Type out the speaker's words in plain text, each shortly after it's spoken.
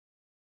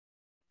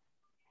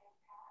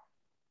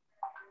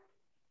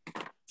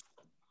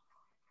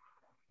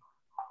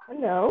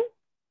Hello.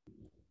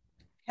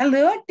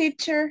 Hello,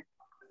 teacher.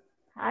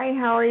 Hi,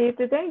 how are you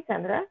today,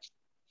 Sandra?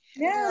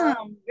 Yeah,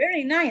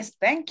 very nice.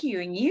 Thank you.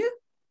 And you?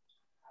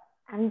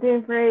 I'm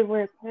doing very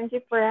well. Thank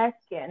you for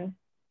asking.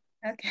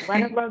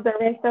 What Okay. about the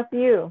rest of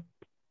you?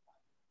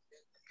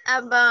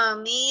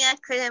 About me, I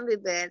couldn't be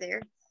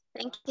better.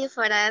 Thank you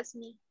for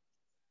asking me.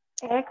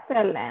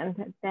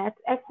 Excellent. That's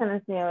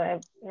excellent,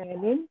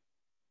 Evelyn.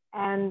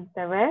 And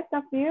the rest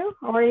of you,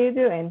 how are you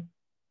doing?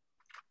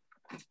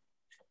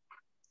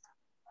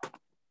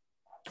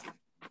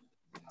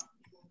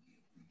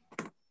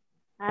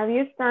 Have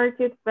you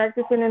started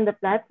practicing in the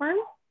platform?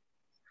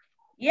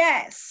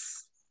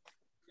 Yes.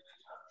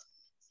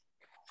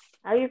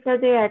 How you for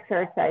the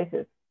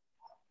exercises?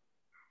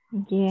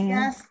 Yeah.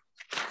 Yes.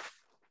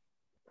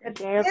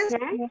 But Okay, this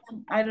okay.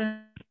 one, I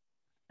don't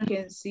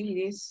can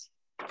see this.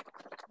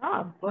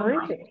 Oh, Oh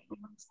my, terrific.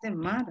 what's the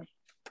matter?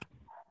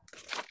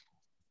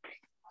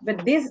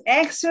 But this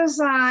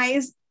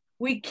exercise,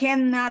 we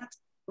cannot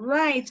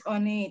write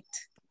on it.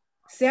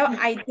 So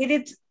I did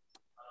it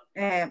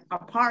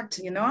apart,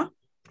 you know?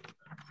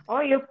 Oh,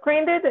 you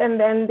printed and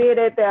then did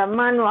it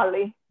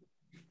manually.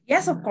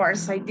 Yes, of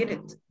course, I did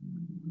it.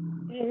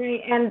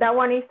 And that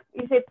one is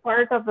it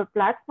part of the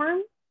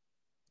platform?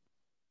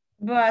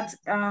 But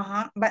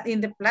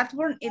in the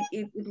platform,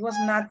 it was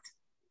not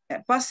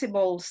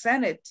possible to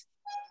send it.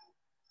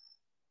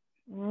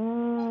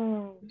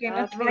 You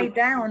cannot Okay. write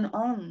down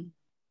on.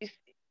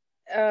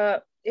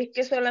 Es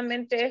que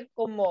solamente es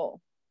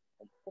como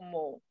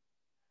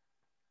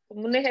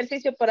un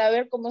ejercicio para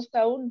ver cómo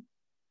está uno.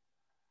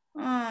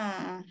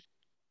 Ah.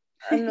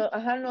 No,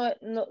 ajá,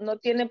 no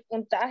tiene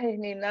puntajes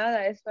ni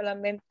nada, es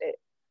solamente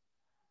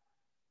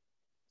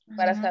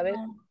para saber.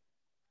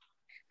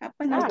 Ah,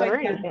 pues no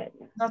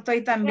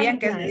estoy tan bien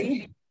que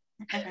sí.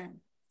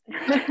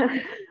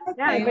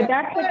 Yeah, but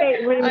that's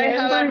okay.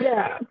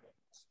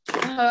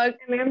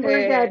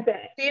 Remember that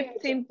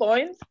 15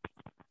 points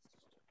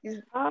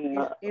is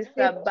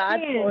a bad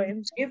 15.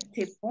 point.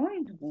 50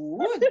 points,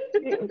 good.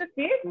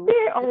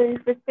 50 or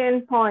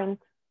 15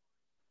 points?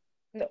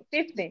 No,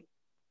 50.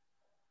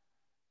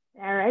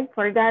 All right,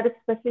 for that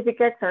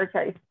specific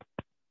exercise.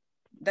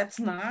 That's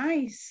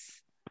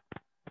nice.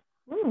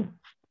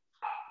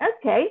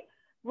 Okay.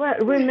 Well,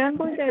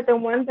 remember that the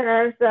ones that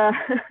are the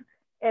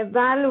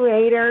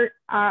evaluator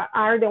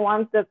are the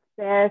ones that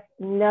says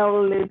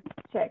knowledge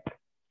check.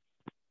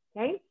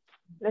 Okay.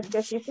 Los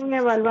que sí son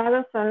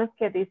evaluados son los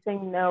que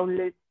dicen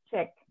knowledge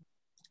check.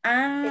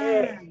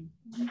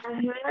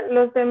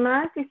 Los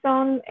demás sí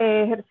son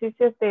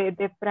ejercicios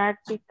de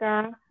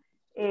práctica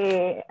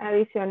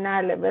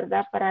adicionales,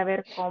 ¿verdad? Para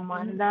ver cómo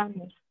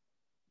andamos.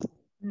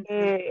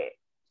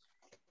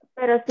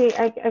 Pero sí,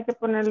 hay que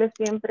ponerle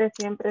siempre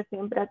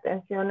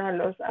atención a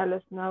los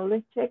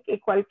knowledge check y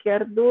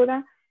cualquier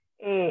duda,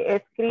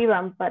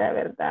 escriban para,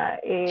 ¿verdad?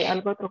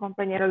 Algo otro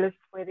compañero les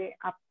puede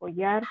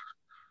apoyar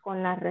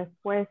con las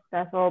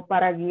respuestas o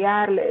para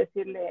guiarle,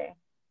 decirle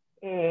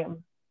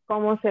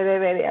cómo se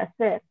debe de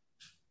hacer.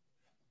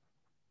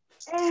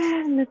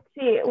 And let's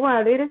see,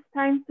 well, it is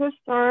time to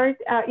start.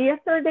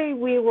 Yesterday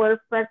we were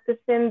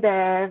practicing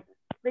the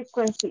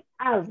frequency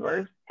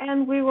adverbs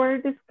and we were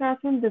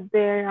discussing that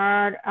there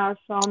are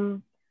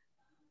some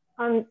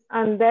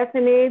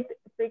undefinite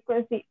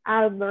frequency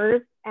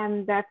adverbs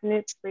and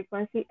definite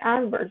frequency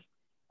adverbs.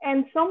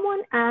 And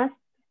someone asked,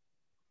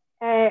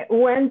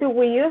 when do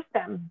we use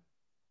them?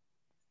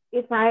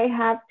 If I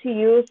have to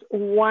use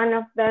one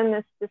of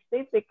them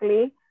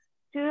specifically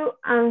to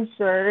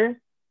answer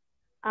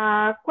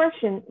a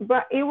question,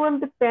 but it will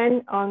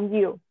depend on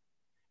you.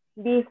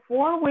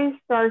 Before we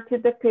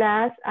started the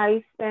class,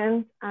 I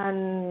sent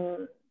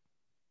a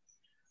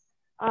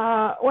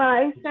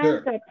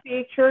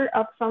picture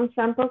of some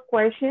sample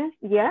questions.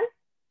 Yes?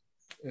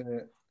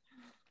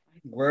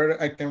 Where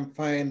I can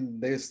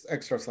find this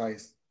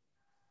exercise?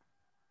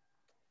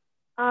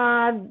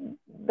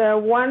 The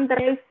one that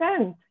I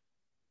sent.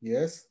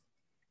 Yes.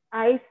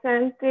 I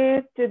sent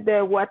it to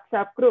the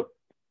WhatsApp group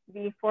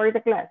before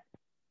the class.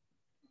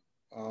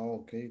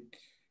 Oh, okay.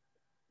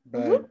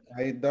 But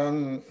I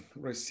don't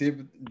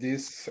receive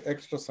this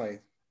exercise.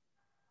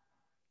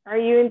 Are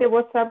you in the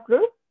WhatsApp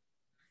group?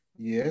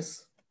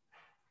 Yes.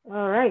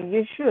 All right,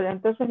 you should.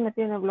 Entonces me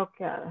tiene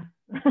bloqueada.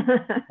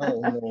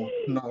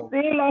 No.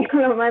 Sí,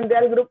 lo mandé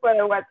al grupo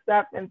de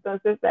WhatsApp.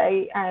 Entonces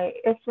ahí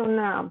es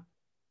una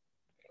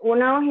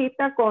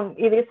hojita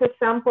y dice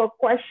sample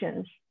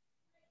questions.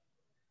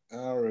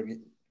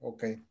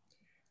 Okay.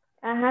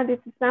 This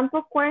is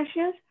sample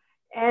questions.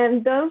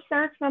 And those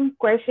are some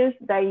questions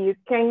that you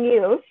can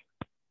use.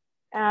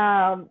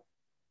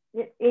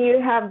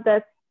 You have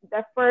the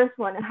first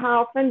one.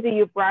 How often do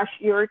you brush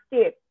your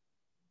teeth?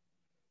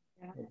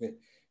 Okay.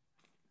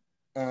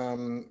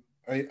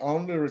 I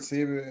only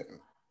receive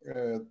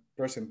a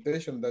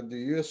presentation that you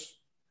use.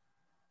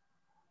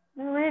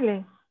 Oh,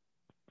 really?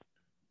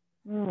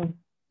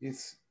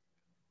 Yes.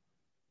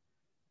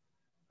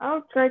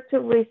 I'll try to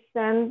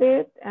resend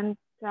it and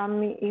tell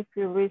me if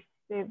you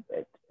received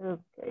it.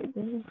 Okay,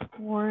 this is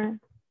for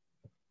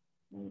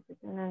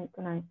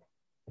tonight.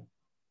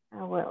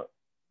 I will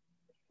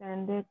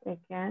send it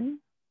again.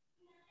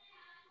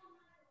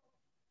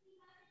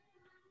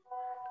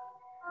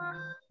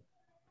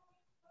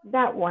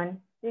 That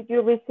one. Did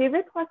you receive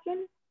it,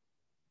 Joaquin?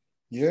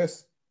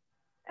 Yes.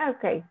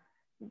 Okay.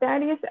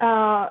 That is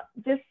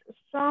just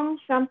some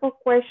sample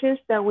questions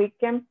that we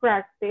can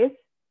practice.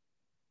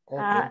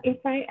 Okay.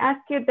 If I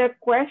ask you the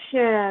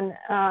question,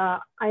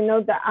 I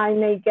know that I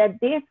may get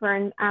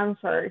different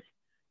answers.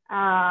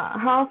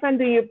 How often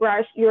do you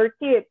brush your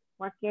teeth,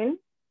 Joaquin?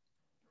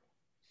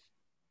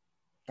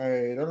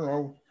 I don't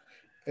know.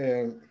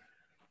 In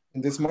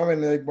this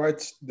moment, I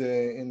watch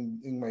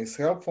in my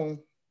cell phone.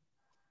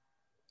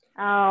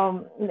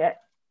 How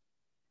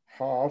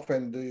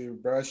often do you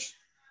brush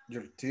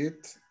your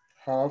teeth?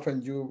 How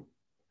often you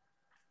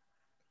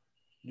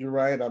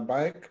ride a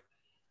bike?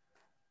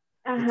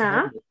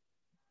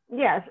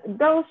 Yes,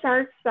 those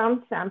are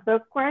some sample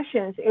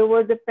questions. It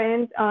will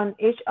depend on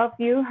each of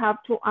you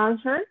have to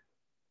answer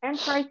and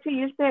try to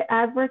use the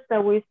adverbs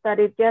that we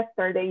studied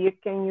yesterday. You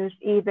can use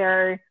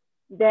either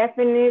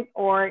definite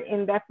or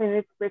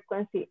indefinite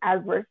frequency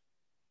adverbs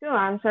to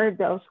answer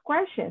those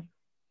questions.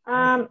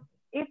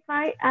 If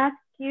I ask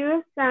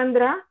you,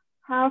 Sandra,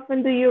 how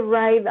often do you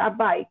ride a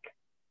bike?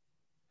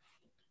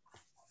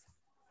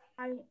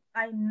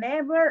 I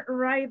never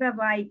ride a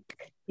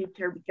bike,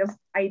 teacher, because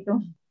I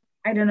don't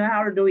know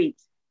how to do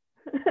it.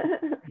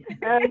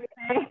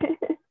 Okay.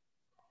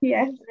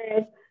 Yes.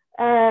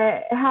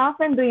 How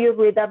often do you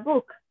read a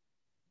book?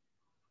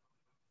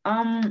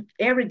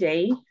 Every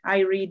day. I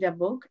read a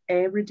book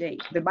every day,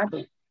 the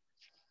Bible.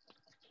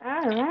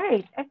 All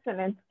right,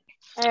 excellent.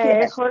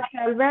 Yes. Jorge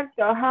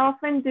Alberto, how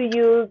often do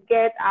you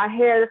get a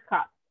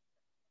haircut?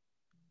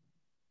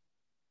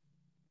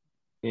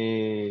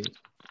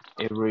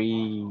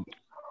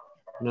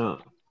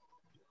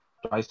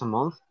 Twice a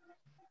month.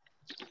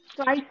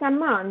 Twice a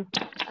month.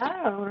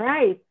 All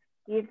right.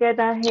 You get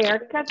a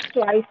haircut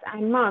twice a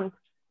month.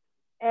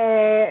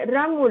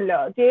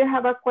 Ramulo, do you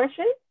have a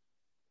question?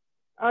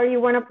 Or you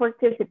want to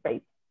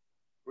participate?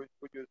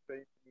 Could you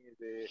send me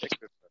the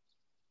exercise?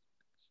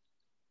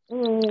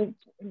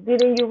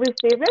 Didn't you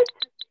receive it?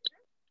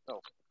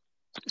 No.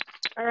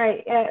 All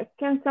right.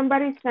 Can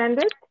somebody send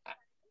it?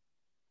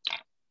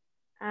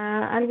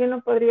 ¿Alguien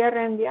lo podría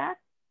reenviar?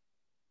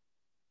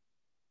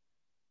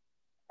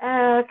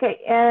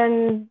 Okay,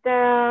 and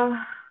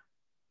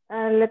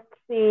let's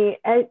see,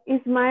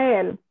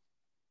 Ismael,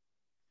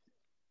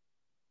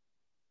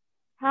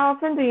 how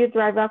often do you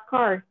drive a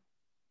car?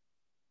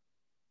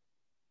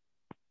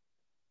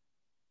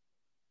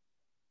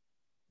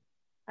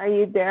 Are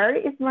you there,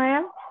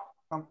 Ismael?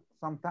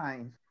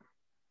 Sometimes.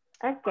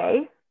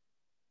 Okay.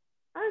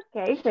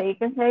 Okay, so you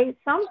can say,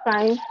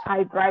 sometimes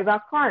I drive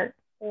a car,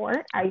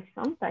 or I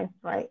sometimes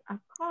drive a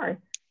car.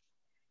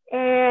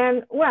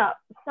 And well,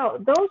 so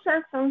those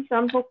are some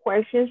sample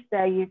questions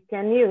that you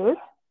can use.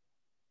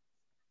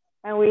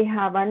 And we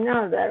have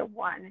another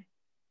one.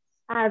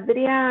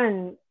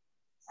 Adrian,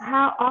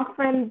 how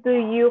often do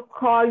you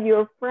call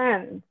your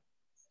friends?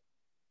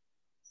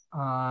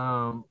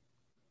 Twice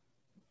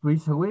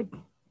a week.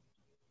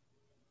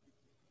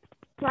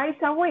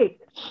 Twice a week?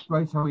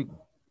 Twice a week.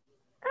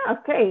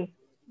 Okay,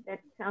 that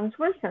sounds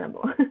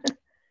reasonable.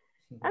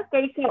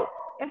 Okay, so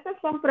estas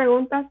son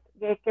preguntas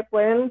que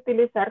pueden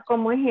utilizar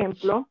como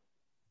ejemplo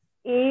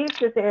y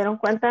si se dieron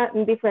cuenta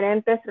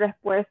diferentes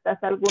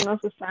respuestas,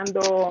 algunos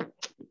usando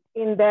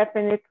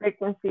indefinite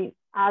frequency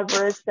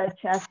adverbs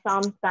such as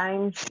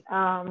sometimes,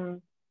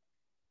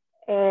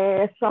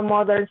 some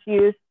others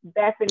use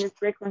definite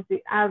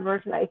frequency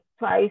adverbs like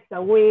twice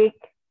a week,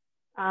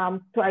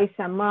 twice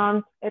a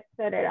month,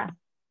 etc.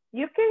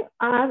 You can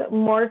add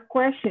more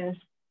questions,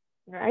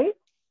 right?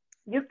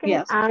 You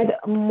can add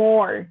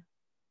more.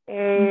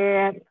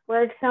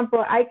 For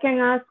example, I can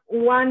ask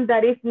one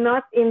that is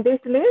not in this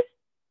list.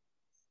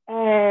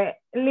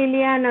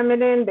 Liliana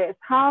Melendez,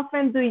 how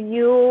often do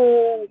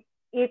you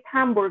eat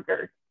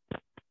hamburgers?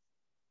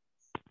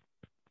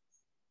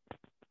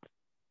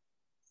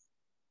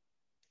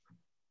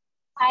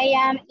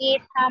 I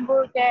eat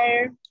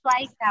hamburger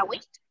twice a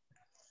week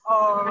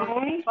or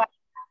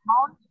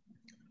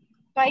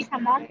twice a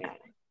month.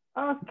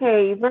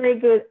 Okay, very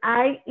good.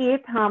 I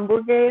eat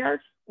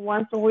hamburgers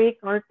once a week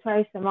or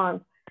twice a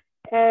month.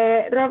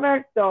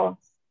 Roberto,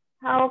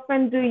 how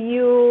often do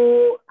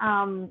you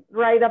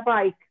ride a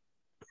bike?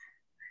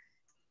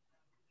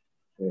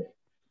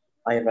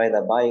 I ride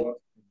a bike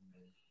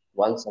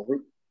once a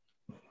week.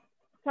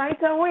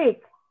 Twice a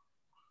week.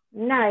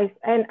 Nice.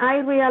 And I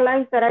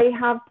realized that I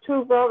have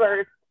two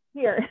Roberts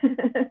here.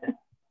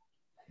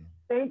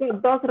 Tengo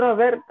dos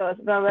Robertos,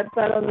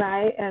 Roberto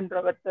Alonay y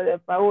Roberto de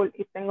Paul.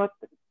 Y tengo,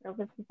 creo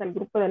que este es el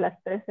grupo de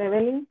las tres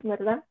Evelyn,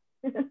 ¿verdad?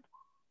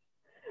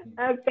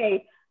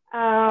 Okay.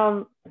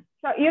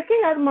 So you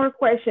can add more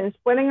questions.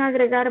 Pueden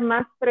agregar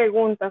más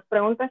preguntas,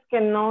 preguntas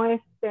que no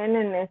estén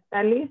en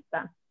esta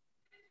lista.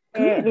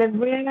 Les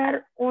voy a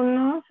dar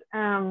unos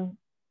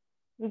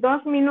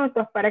 2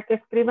 minutos para que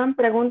escriban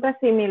preguntas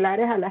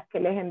similares a las que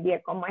les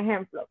envié como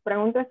ejemplo.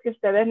 Preguntas que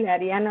ustedes le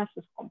harían a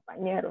sus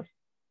compañeros.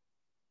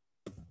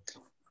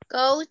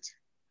 Coach,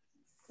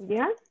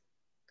 Yeah.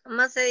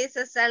 ¿cómo se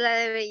dice sala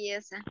de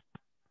belleza?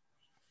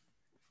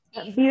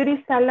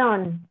 Beauty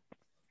salon.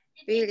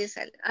 Beauty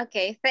salon.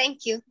 Okay,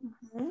 thank you.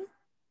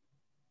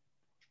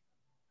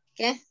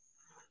 ¿Qué?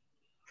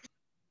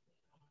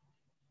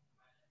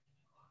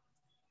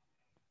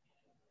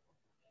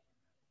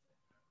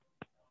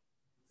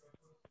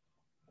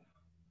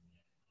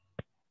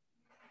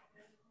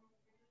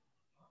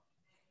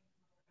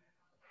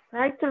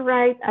 Try to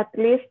write at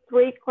least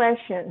 3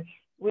 questions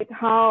with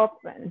how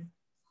often.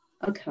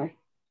 Okay.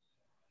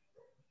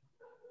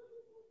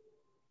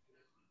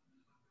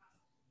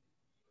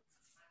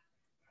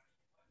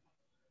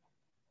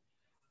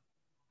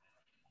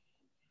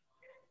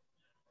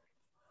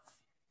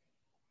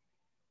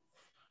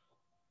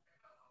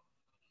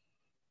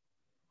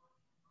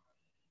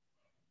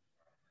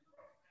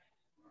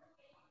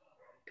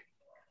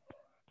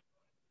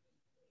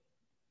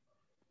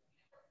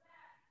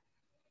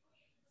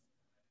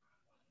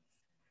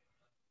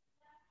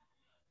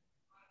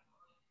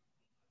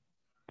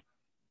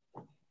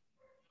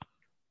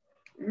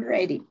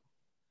 Ready.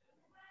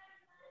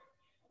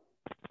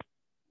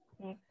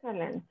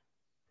 Excellent.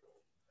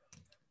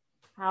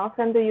 How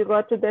often do you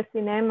go to the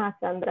cinema,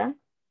 Sandra?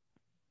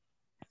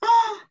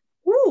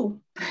 Ooh.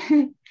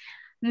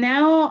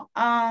 Now,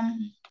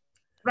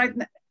 right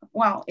now,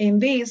 well, in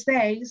these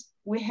days,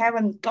 we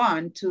haven't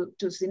gone to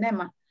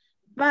cinema,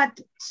 but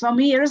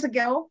some years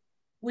ago,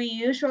 we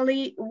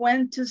usually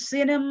went to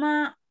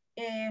cinema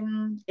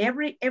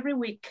every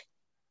week.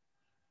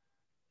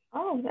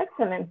 Oh,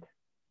 excellent.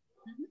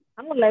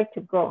 I would like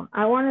to go.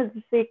 I wanted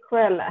to see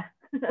Cruella.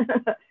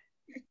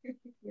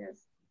 Yes.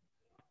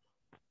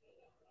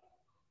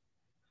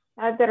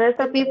 The rest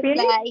of you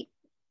feeling?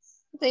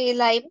 Do you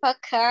like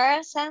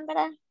Packer,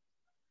 Sandra?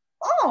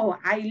 Oh,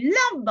 I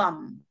love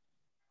them.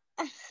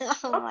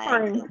 Oh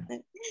my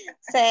goodness.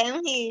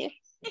 Same here.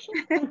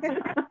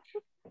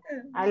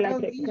 I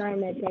like it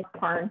kind of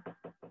popcorn.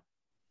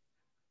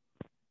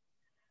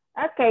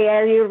 Okay,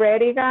 are you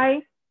ready,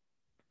 guys?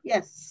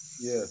 Yes.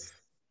 Yes.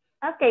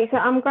 Okay, so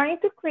I'm going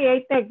to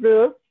create a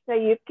group so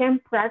you can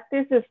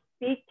practice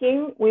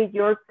speaking with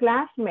your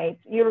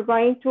classmates. You're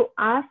going to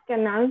ask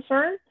and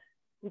answer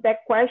the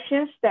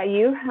questions that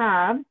you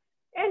have,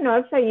 and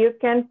also you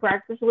can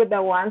practice with the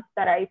ones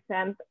that I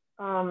sent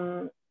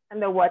in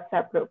the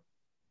WhatsApp group.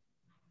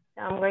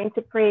 So I'm going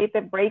to create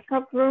a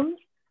breakout room.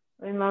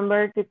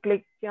 Remember to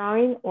click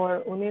join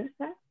or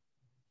unirse.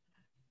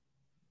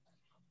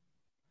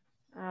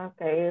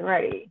 Okay,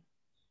 ready.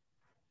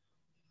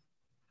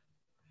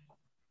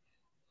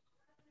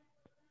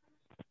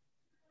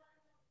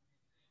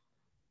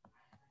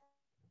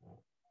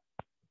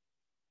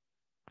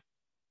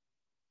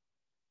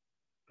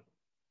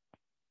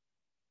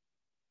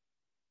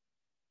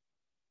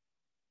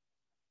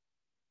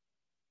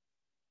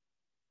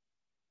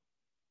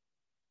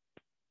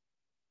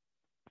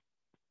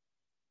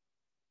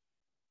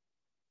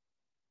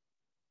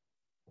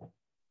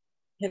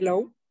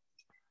 Hello.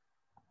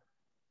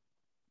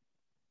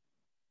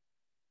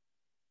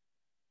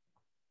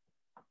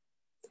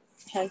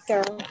 Hi,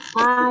 Carol.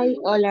 Hi,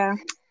 hola.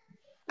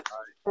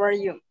 How are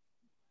you?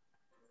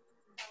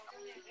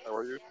 How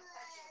are you?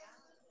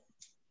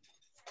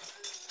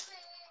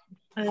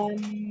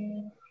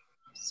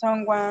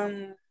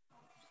 Someone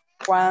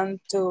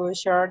want to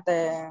share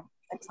the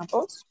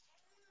examples?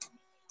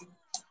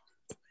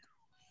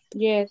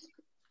 Yes.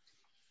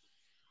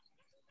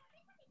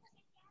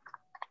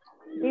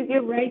 Did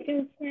you write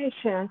your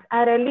questions?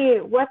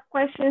 Arely, what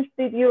questions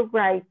did you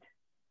write?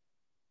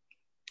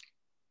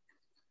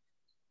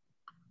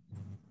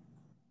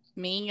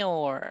 Me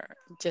or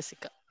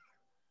Jessica?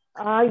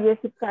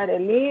 Jessica,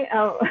 Arely.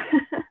 Oh.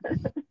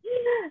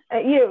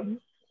 You,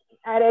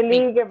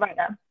 Arely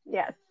Guevara.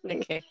 Yes,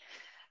 please. Okay.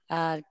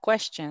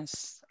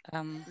 Questions.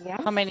 Yeah.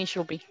 How many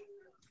should be?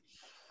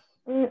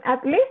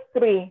 At least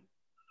 3.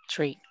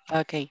 3.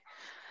 Okay.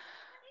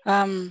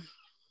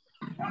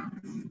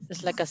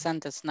 It's like a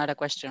sentence, not a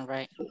question,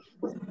 right?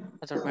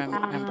 I don't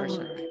remember,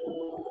 sorry.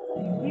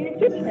 You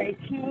just write,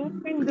 how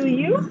often do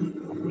you?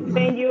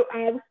 Then you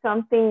add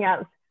something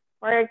else.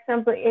 For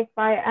example, if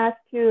I ask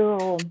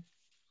you,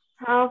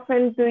 how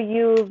often do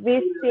you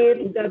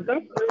visit the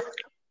doctor?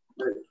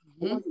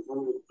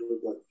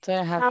 So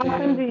I have How to...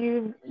 often do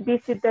you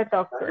visit the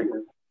doctor?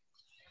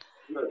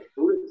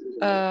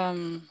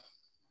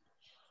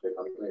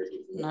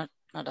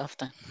 Not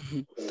often.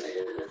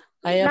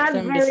 Not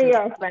very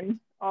often,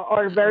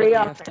 or very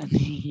often.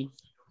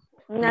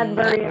 Not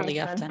very really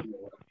often.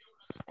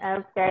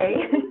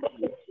 Okay.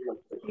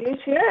 You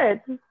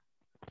should.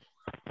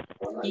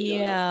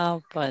 Yeah,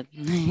 but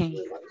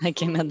I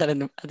cannot do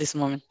it at this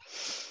moment.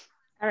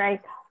 All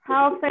right.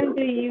 How often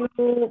do you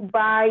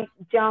buy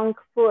junk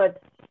food?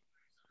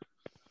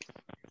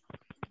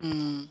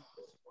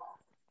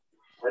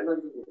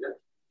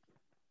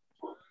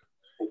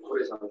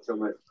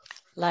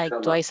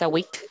 Like twice a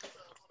week.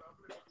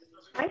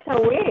 Twice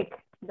a week.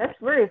 That's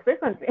very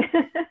frequently.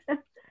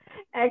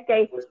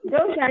 Okay,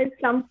 those are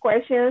some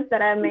questions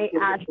that I may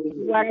ask.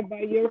 What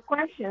about your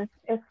questions?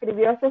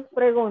 Escribió sus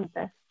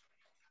preguntas.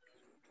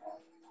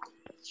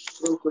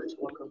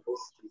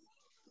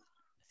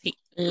 Sí,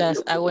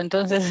 las hago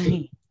entonces.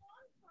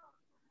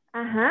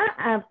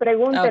 Ajá,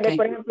 pregúntele, Ok.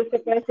 por ejemplo,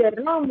 usted puede ser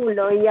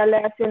Rómulo y ya le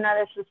hace una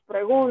de sus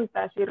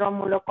preguntas y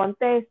Rómulo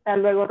contesta,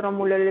 luego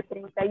Rómulo le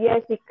pregunta a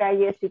Jessica,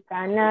 Jessica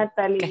a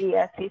Natalie y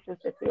así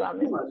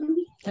sucesivamente.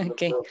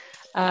 Okay.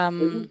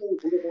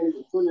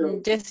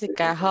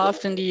 Jessica, how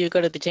often do you go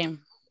to the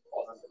gym?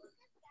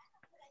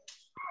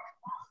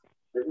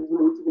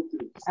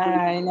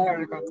 I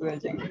never go to the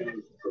gym.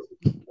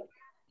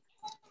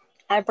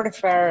 I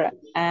prefer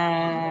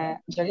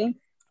jogging.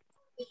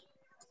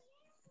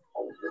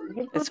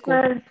 You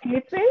prefer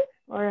sleeping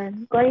or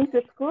going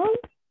to school?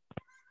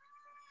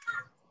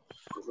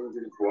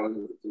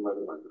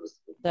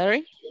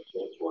 Sorry?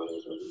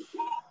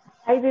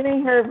 I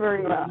didn't hear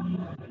very well.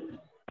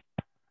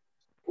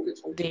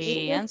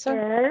 The answer?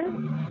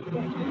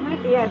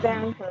 Yeah, the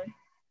answer.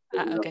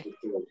 Okay.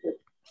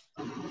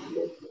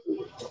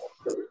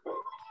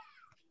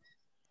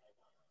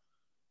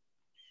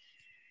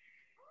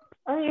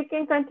 Oh, you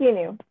can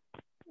continue.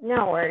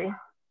 No worry.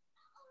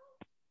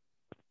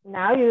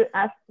 Now you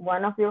ask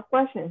one of your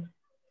questions.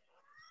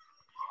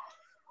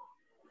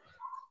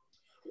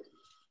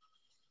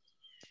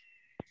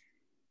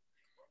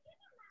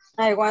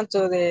 I want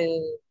to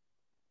the...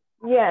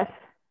 Yes.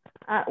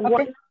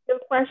 One of your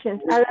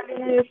questions.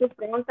 Háganle sus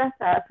preguntas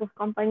a sus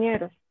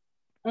compañeros.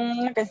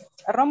 Okay.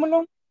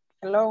 Rómulo,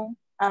 hello.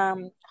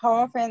 How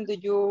often do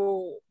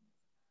you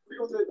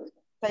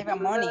save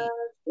money?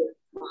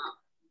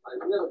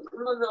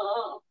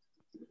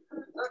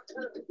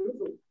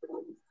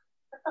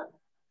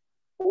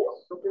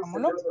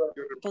 Rómulo,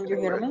 can you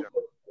hear me?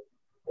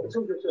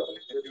 Can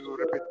you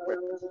repeat the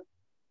question?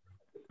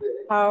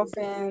 How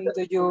often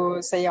do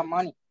you save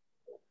money?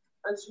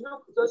 How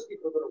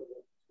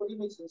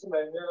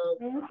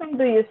often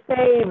do you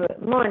save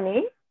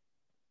money?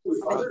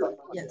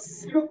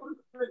 Yes.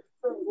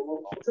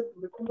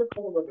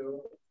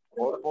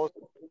 Almost.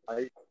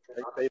 I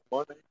save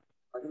money.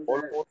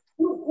 Almost.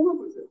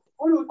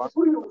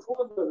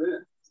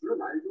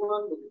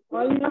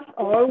 Almost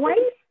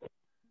always?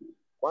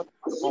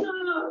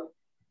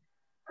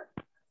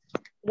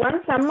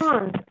 Once a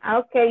month.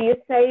 Okay, you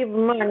save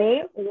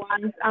money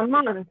once a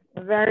month.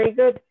 Very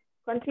good.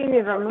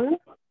 Continue, Ramon.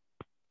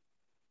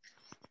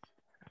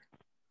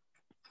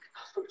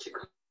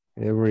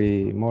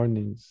 Every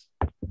mornings.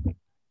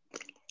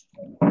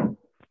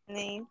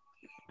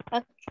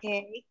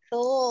 Okay,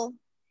 cool.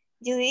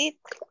 Judith,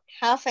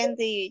 how often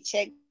do you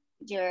check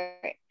your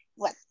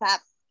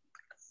WhatsApp?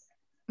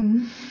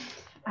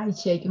 I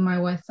check my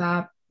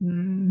WhatsApp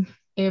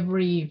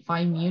every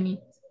 5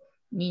 minutes.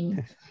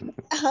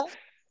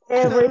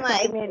 Every Oh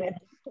 5 minutes.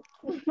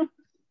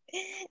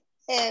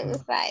 Every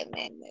 5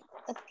 minutes.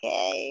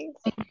 Okay.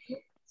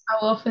 How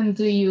often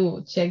do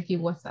you check your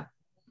WhatsApp?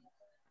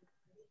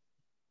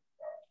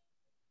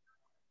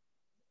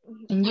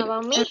 And you?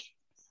 About me?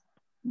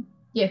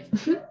 Yes.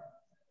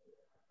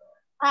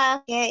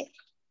 Okay.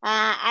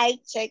 I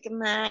check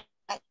my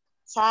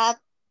WhatsApp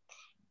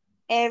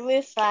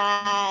every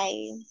 5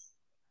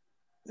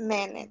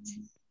 minutes.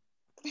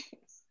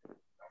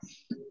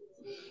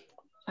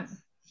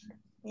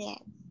 Yeah.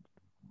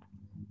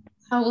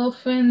 How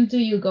often do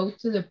you go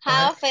to the park?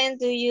 How often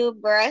do you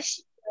brush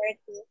your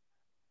teeth?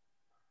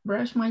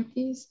 Brush my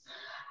teeth?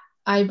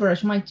 I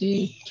brush my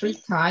teeth 3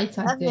 times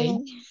a day.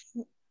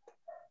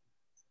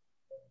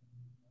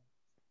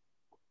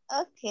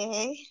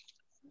 Okay,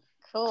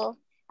 cool.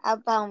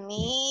 About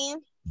me,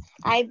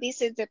 I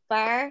visit the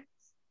park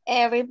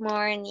every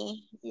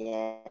morning.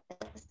 Yes,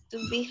 to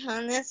be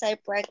honest, I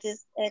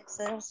practice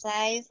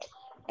exercise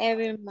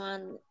every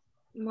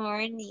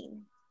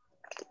morning.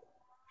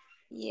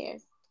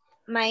 Yes,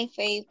 my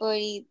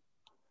favorite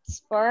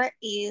sport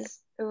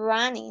is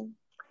running.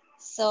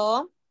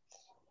 So,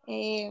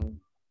 I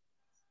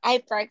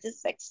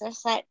practice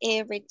exercise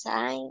every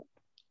time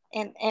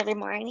and every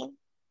morning,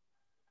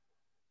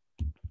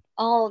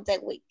 all the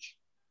week.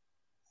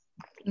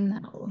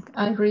 No,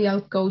 I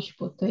real couch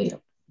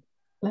potato,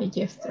 like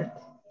yesterday.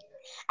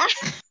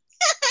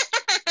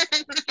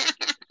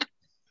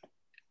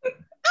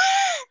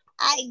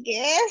 I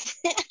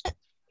guess.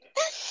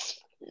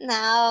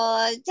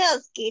 No,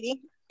 just kidding.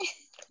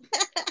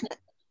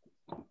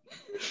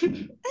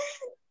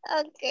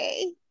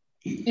 Okay.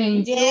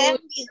 And Yeah.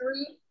 you,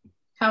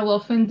 how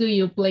often do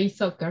you play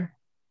soccer?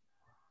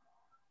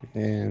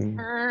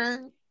 And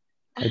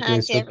I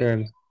play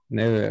soccer,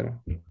 never.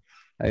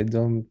 I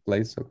don't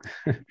play soccer.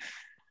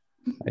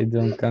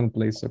 Can't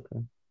play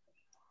soccer.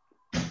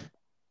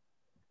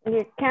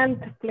 You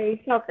can't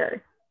play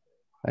soccer.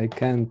 I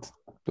can't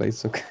play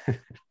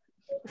soccer.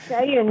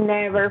 So you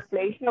never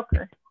play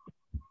soccer.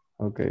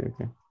 Okay.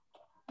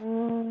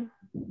 And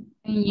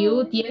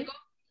you, Diego,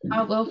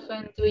 how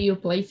often do you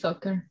play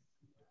soccer?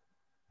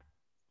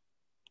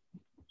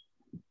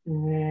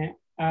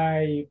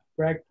 I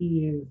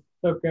practice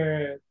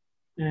soccer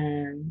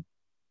 2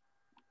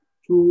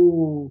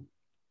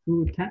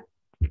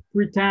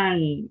 three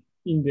times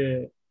in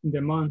the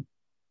month.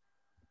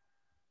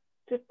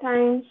 2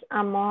 times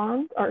a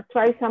month or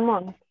twice a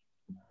month?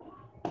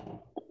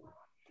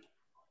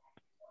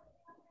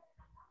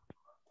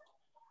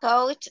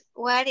 Coach,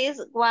 what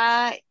is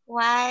why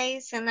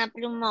is in a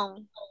blue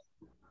moon?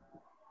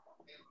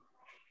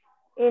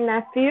 In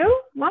a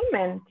few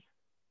moments.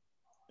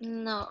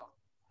 No.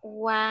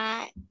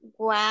 Why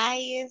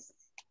in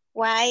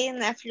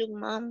a blue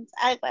moon?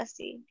 Algo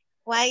así.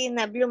 Why in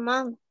a blue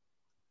moon?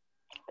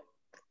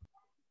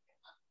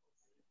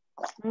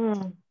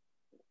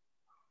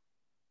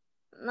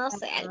 No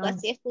sé, algo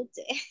así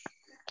escuché.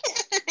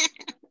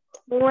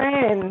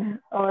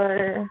 When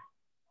or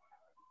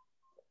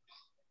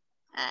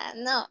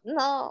no,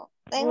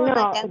 tengo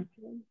una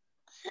canción.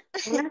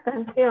 Una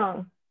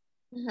canción.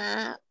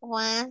 Ajá,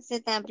 once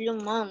in a blue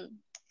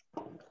moon.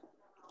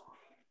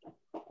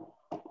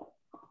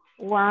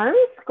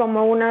 Once,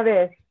 como una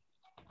vez.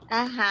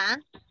 Ajá,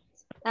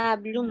 a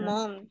blue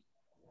moon.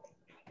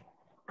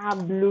 A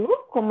blue,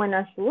 como en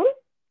azul.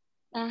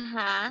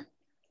 Ajá.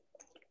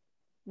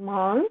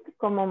 Month,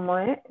 como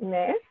mes.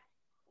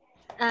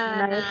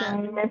 Una vez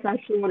en un mes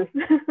azul.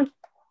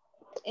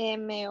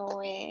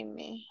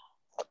 M-O-M.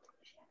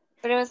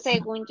 Pero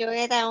según yo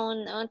era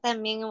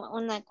también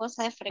una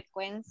cosa de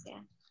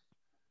frecuencia.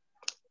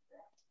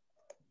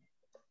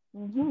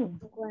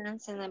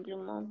 Once in a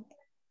blue moon.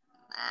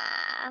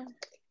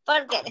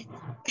 Forget it.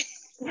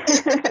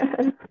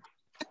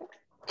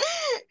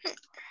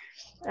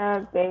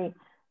 Okay.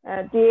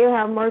 Do you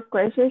have more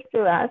questions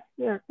to ask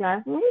your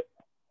classmates?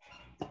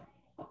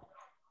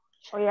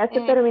 ¿O ya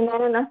se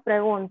terminaron las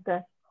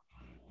preguntas?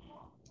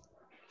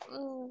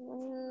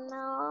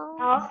 No.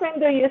 How often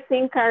do you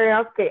sing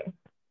karaoke?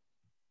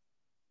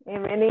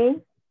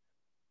 Evening?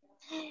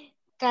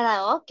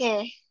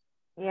 Karaoke?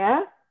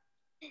 Yeah?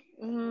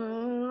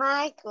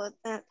 My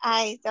goodness,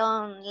 I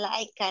don't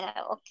like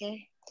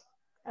karaoke.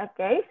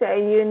 Okay, so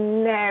you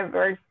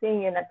never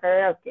sing in a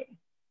karaoke?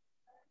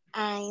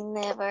 I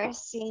never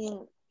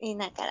sing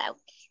in a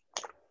karaoke.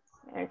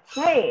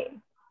 Okay.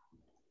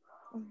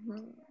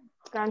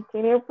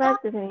 Continue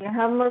practicing. You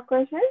have more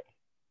questions?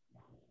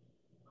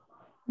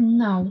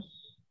 No.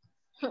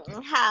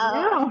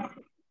 How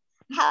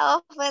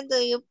often do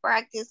you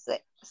practice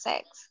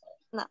sex?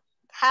 No.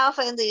 How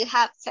often do you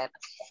have sex?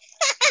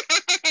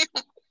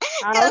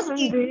 How often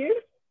do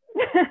you?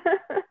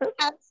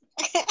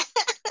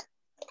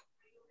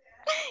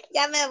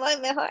 Ya me voy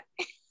mejor.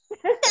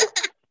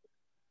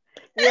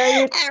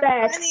 Yeah, you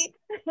text.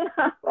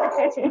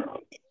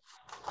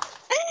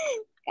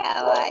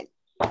 Cabal.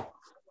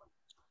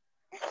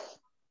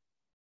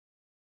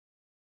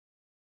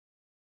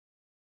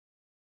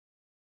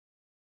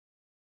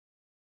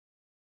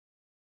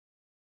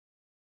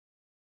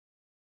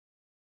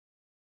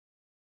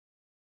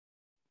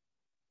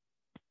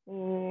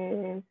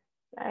 Yes,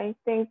 I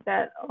think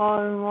that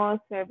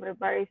almost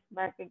everybody's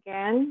back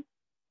again.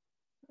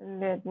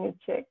 Let me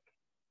check.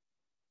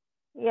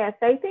 Yes,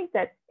 I think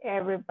that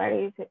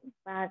everybody's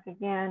back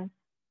again.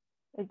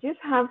 I just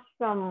have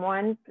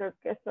someone, creo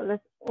que solo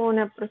es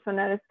una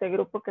persona de este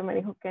grupo que me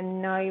dijo que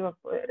no iba a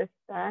poder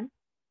estar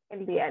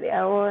el día de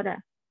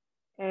ahora.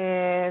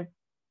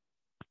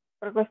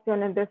 Por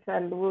cuestiones de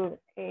salud.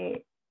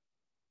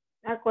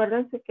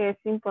 Acuérdense que es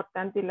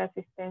importante y la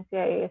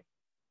asistencia es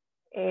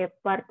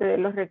parte de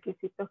los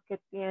requisitos que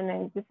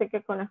tienen. Yo sé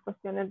que con las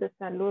cuestiones de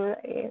salud,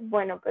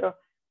 bueno, pero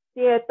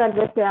si tal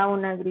vez sea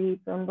una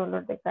gripe, un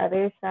dolor de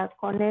cabeza,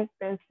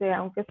 conéctense,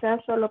 aunque sea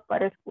solo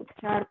para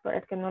escuchar,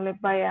 para que no les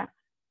vaya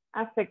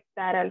a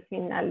afectar al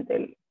final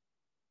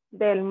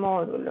del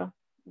módulo.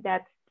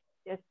 That's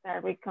just a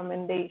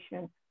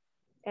recommendation.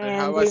 I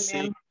have a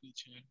sick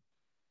teacher.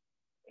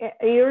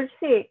 You're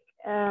sick,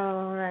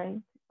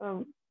 right.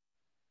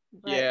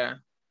 Yeah.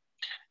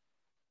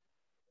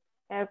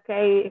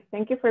 Okay,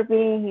 thank you for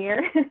being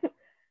here.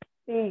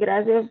 Sí,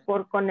 gracias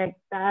por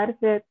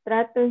conectarse.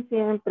 Traten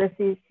siempre,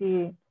 si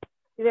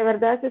de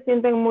verdad se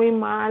sienten muy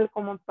mal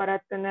como para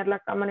tener la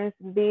cámara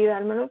encendida,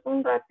 al menos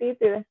un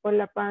ratito y después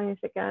la apagan y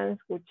se quedan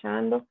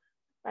escuchando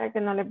para que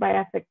no les vaya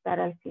a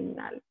afectar al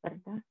final,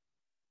 ¿verdad?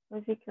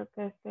 Así creo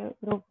que este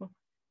grupo.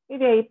 Y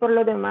de ahí por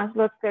lo demás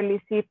los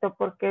felicito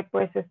porque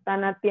pues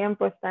están a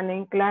tiempo, están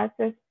en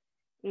clases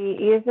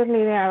y esa es la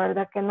idea,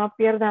 ¿verdad? Que no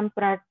pierdan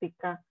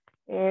práctica.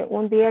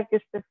 Un día que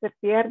usted se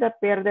pierda,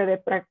 pierde de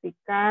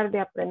practicar, de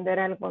aprender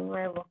algo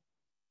nuevo.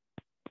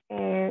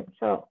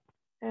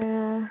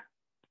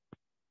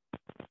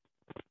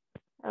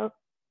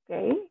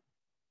 Okay,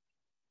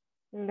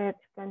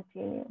 let's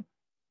continue.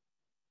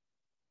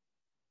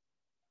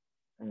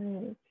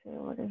 Let's see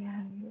what I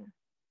have here.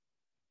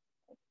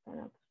 It's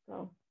kind of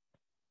slow.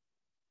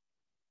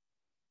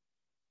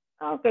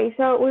 Okay,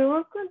 so we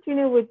will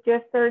continue with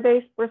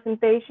yesterday's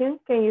presentation.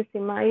 Can you see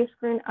my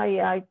screen? Oh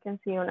yeah, I can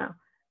see you now.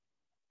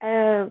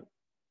 To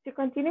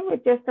continue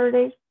with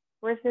yesterday's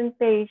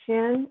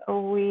presentation,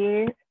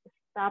 we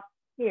stopped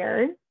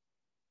here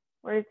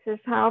where it says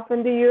how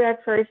often do you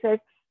exercise?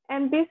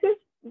 And this is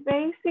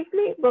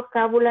basically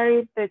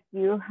vocabulary that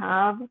you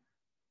have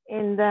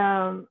in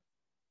the,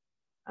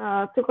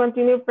 to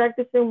continue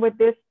practicing with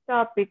this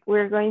topic,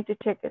 we're going to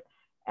check it.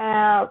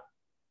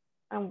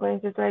 I'm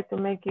going to try to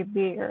make it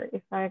bigger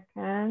if I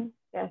can.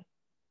 Yes.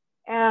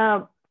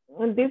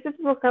 This is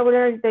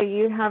vocabulary that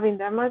you have in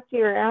the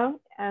material,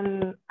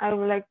 and I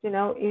would like to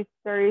know if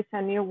there is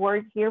a new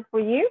word here for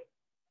you.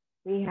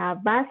 We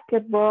have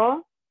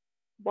basketball,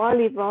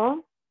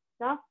 volleyball,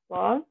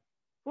 softball,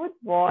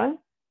 football,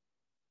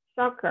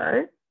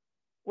 soccer,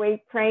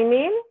 weight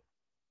training,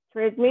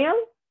 treadmill,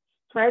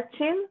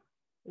 stretching,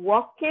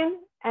 walking,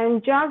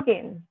 and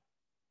jogging.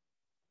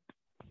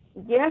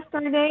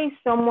 Yesterday,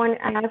 someone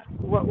asked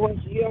what was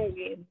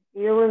jogging. Do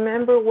you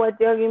remember what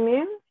jogging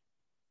means?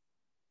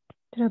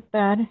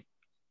 Trotar.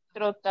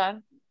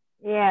 Trotar.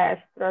 Yes,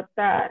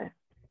 trotar.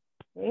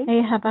 Okay.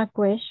 I have a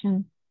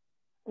question.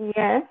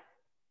 Yes.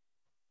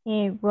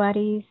 What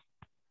is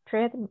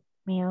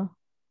treadmill?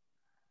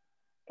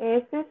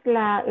 Esa es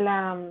la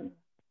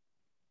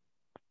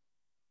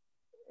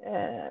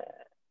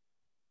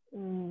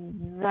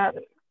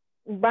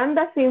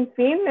banda sin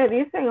fin, le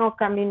dicen, o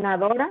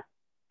caminadora.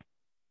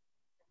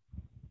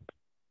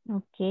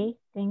 Okay,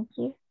 thank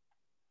you.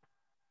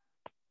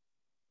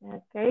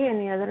 Okay,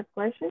 any other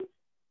questions?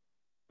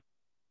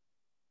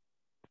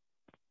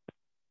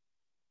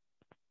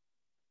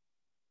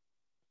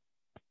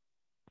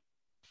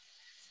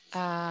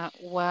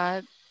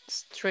 What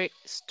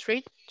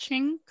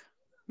stretching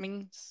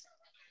means?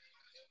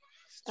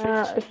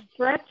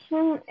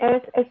 Stretching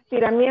es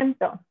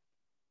estiramiento.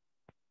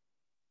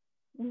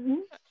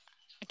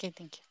 Okay,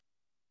 thank you.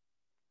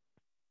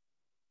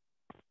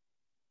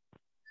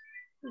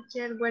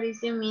 Teacher, what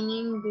is the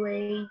meaning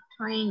weight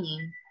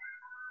training?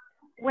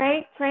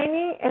 Weight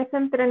training es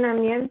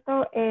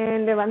entrenamiento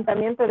en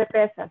levantamiento de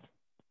pesas.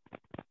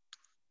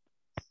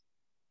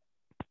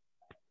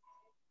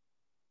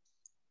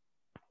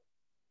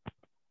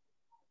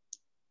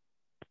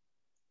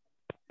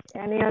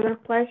 Any other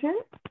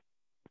questions?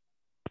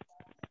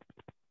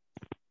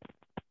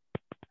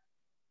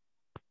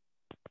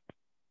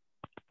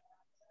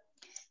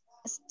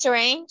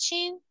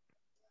 Stretching.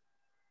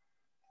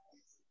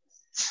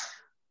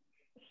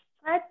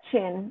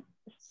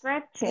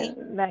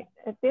 Stretching. Like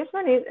this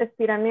one is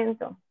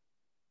estiramiento.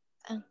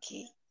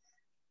 Okay.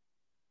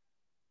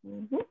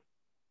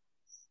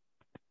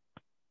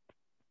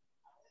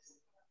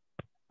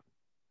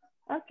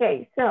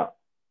 Okay, so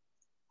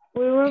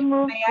we will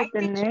move to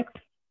the next.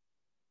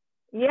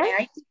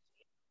 Yes.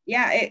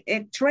 Yeah,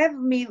 a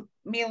treadmill.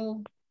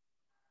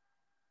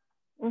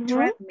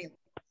 Treadmill.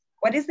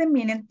 What is the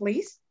meaning,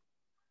 please?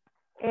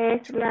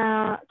 Es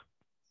la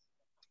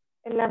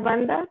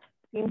banda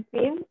sin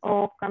fin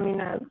o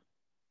caminar.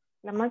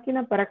 La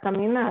máquina para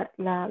caminar,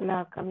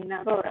 la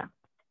caminadora.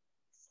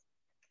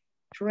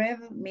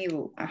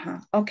 Treadmill.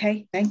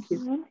 Okay, thank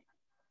you.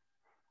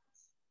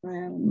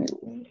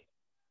 Treadmill.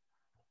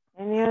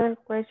 Any other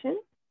questions?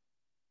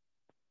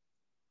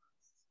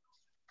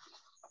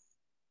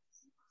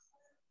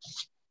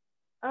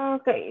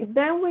 Okay,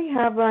 then we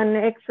have an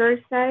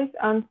exercise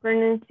on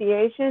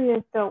pronunciation.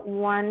 It's a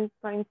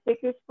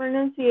 1.6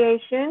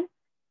 pronunciation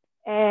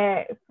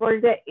for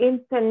the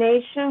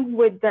intonation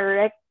with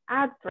direct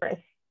address.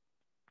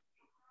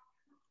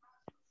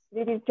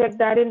 Did you check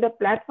that in the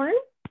platform?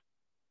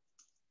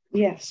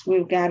 Yes,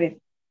 we've got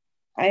it.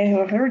 I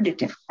have heard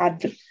it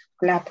at the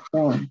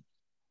platform.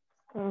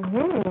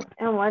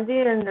 And what do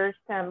you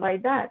understand by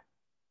that?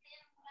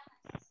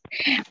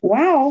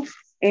 Wow.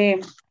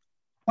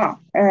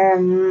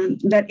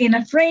 That in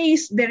a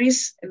phrase, there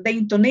is, the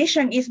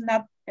intonation is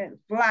not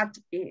flat.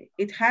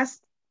 It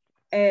has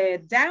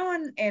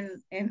down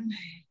and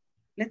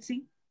let's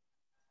see,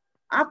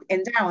 up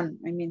and down,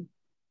 I mean.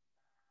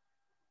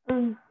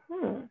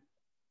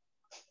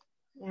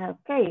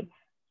 Okay,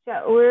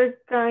 so we're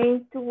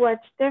going to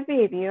watch the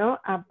video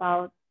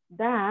about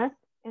that,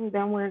 and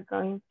then we're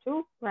going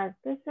to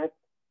practice it.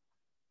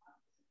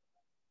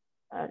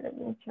 Let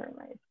me share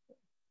my screen.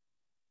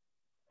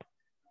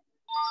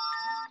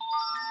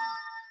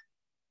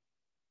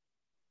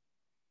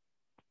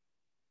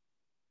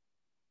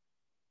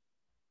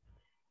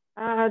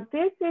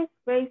 This is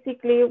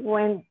basically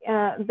when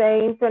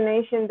the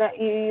intonation that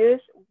you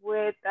use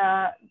with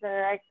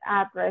direct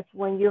address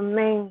when you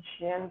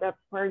mention the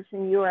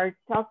person you are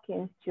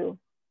talking to.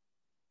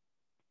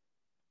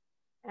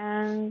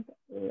 And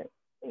let's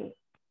see.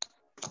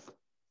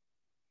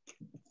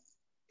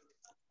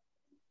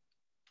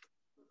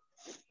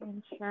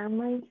 And share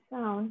my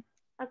sound.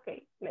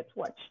 Okay, let's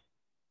watch.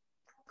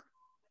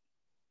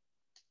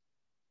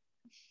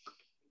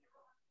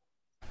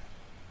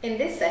 In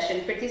this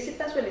session,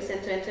 participants will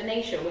listen to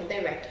intonation with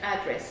direct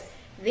address.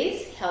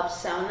 This helps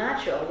sound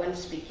natural when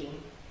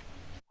speaking.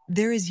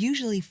 There is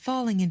usually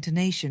falling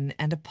intonation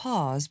and a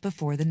pause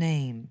before the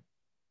name.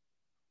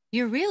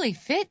 You're really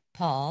fit,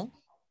 Paul.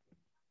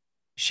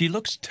 She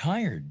looks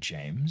tired,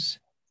 James.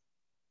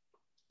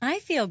 I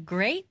feel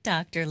great,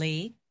 Dr.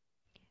 Lee.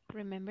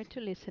 Remember to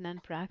listen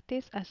and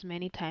practice as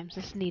many times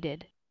as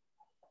needed.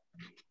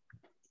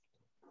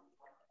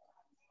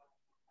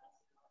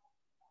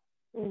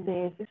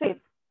 This is it.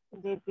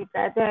 Did you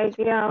get the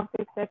idea of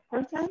this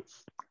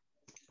exercise?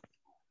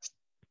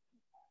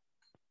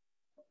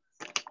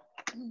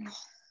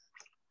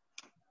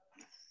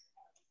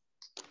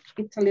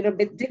 It's a little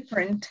bit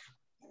different,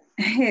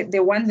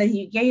 the one that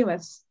you gave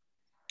us.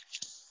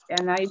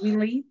 And I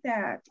believe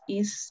that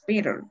is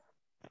better.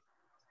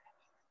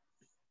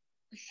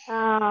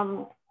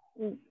 The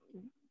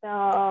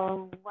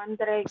one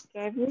that I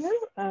gave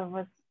you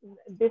was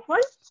this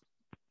one?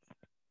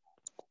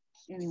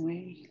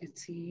 Anyway,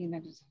 let's see.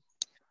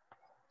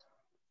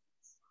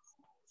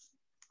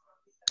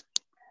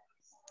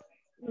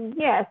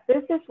 Yes,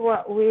 this is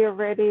what we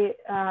already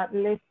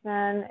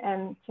listened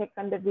and checked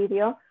on the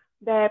video.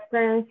 The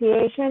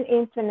pronunciation,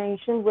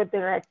 intonation with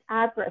direct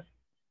address.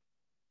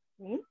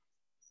 Okay.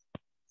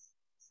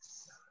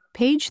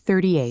 Page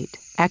 38,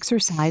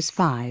 Exercise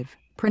 5,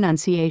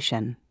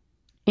 Pronunciation.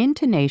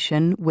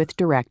 Intonation with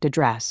direct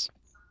address.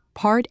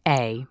 Part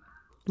A,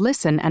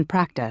 Listen and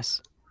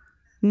practice.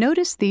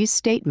 Notice these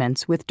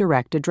statements with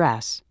direct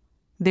address.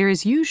 There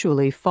is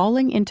usually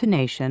falling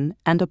intonation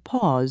and a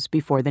pause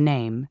before the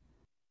name.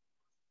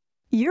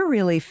 You're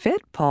really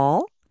fit,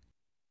 Paul.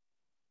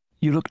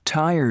 You look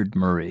tired,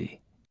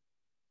 Marie.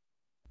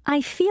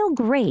 I feel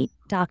great,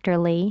 Dr.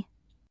 Lee.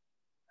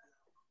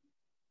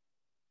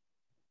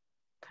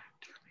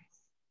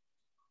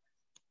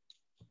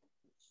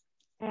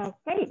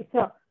 Okay,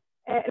 so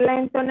la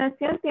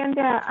entonación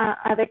tiende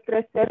a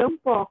decrecer un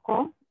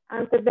poco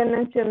antes de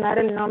mencionar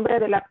el nombre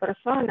de la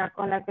persona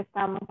con la que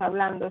estamos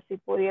hablando, si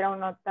pudieran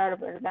notar,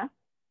 ¿verdad?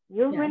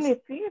 You really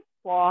fit,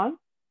 Paul.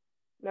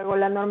 Luego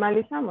la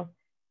normalizamos.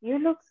 You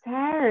look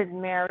tired,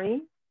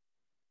 Mary.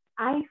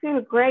 I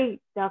feel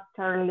great,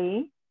 Dr.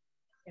 Lee.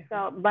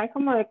 So, va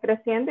como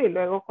decreciendo y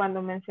luego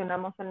cuando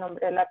mencionamos el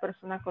nombre de la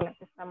persona con la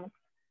que estamos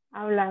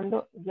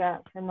hablando,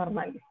 ya se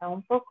normaliza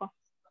un poco.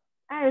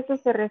 A eso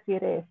se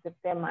refiere este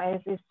tema.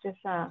 It's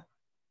just a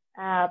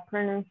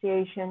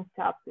pronunciation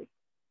topic.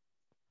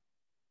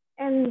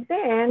 And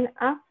then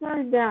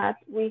after that,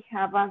 we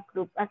have a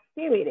group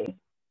activity.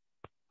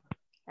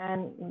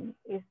 And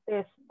it's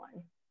this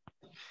one.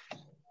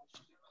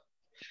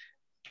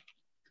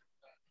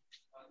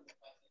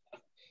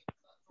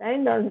 I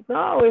don't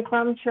know if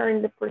I'm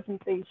sharing the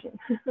presentation.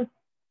 Can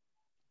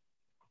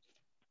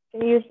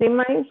you see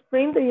my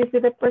screen? Do you see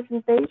the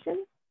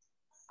presentation?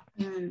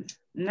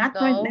 Not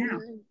right now.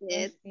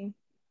 Yes.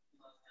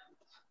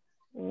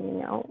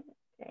 No.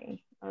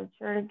 Okay. I'll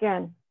share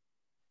again.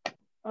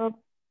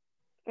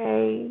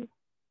 Okay.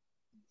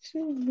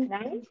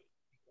 Nice.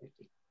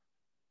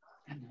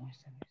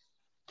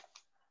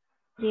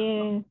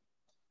 Yeah.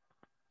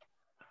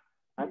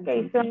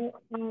 Okay, so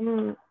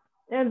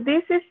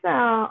this is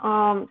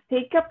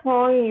take a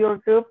poll in your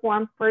group.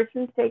 One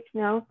person takes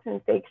notes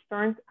and takes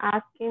turns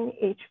asking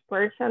each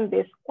person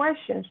these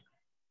questions.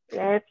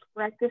 Let's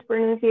practice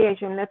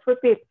pronunciation. Let's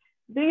repeat.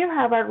 Do you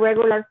have a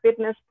regular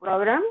fitness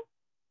program?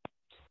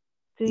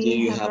 Do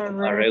you have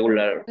a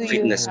regular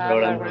fitness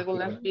program?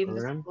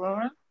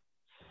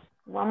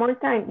 One more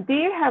time. Do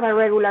you have a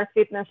regular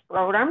fitness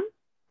program?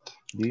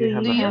 Do you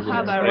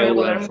have a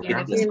regular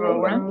fitness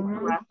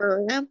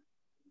program?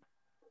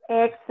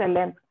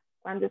 Excelente.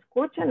 Cuando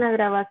escuchen la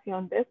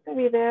grabación de este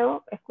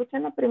video,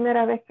 escuchen la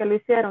primera vez que lo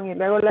hicieron y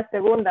luego la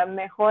segunda,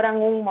 mejoran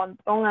un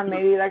montón a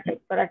medida que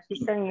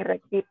practican y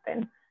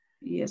repiten.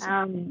 Yes.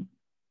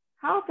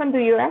 How often do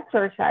you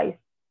exercise?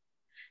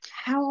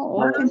 How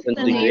often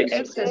do you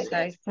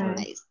exercise?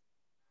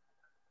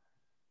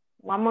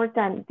 One more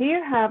time. Do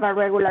you have a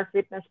regular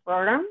fitness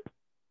program?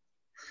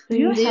 Do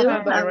you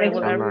have a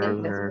regular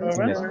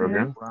fitness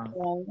program?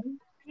 How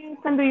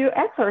often do you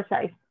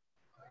exercise?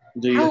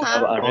 Do you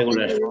have a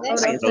regular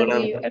fitness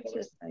program?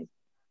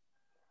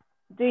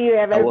 Do you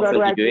ever How go often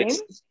to a do you gym?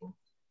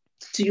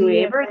 Do you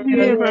ever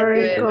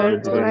go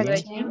to a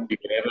gym? Do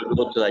you ever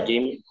go to the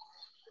gym?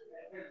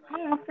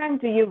 How often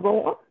do you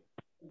go?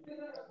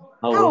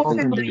 How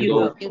often do you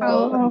go? How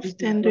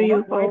often do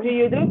you go? What do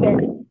you do there?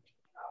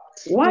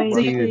 What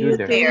do you do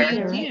there?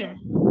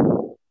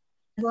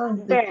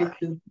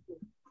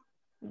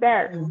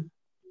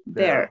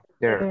 There.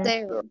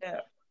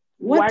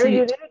 What do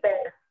you do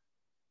there?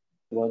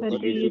 What do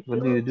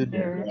you do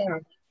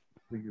there?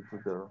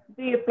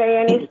 Do you play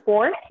any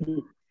sport?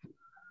 Do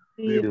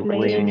you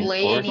play any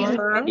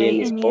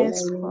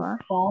sports?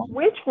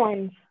 Which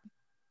ones?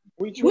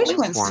 Which ones?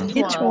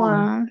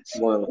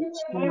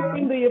 How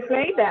often do you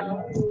play them?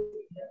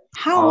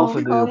 How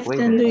often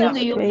do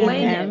you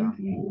play them?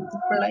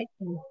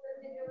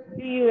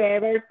 Do you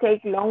ever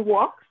take long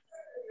walks?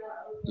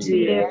 Do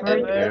you ever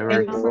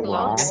take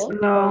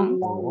Long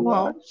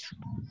walks.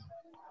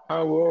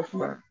 How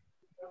often?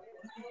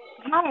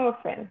 How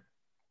often?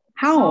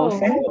 How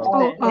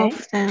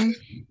often?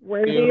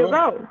 Where do you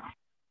go?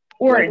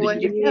 Where do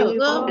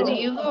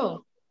you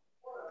go?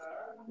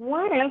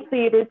 What else do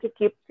you do to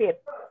keep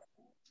fit?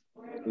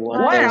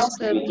 What else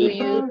do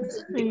you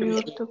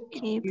do? to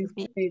keep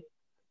fit?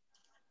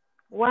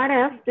 What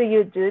else do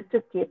you do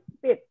to keep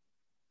fit?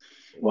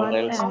 What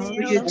else do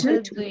you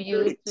do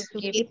to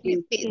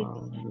keep fit?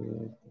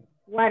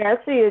 What else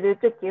do you do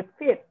to keep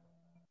fit?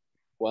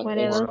 What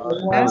else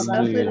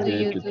do you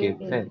do to keep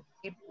fit?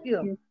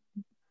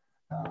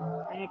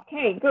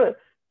 Okay, good.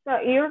 So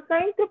you're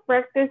going to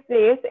practice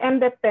this,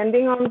 and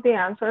depending on the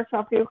answers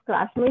of your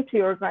classmates,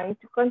 you're going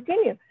to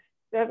continue.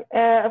 So,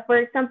 for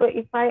example,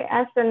 if I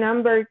ask the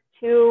number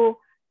 2,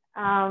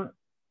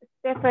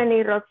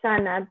 Stephanie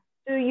Roxana,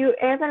 do you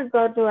ever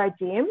go to a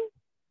gym?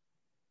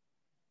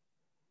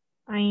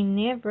 I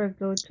never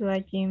go to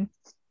a gym.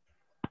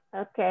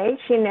 Okay,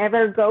 she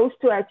never goes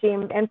to a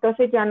gym.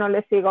 Entonces ya no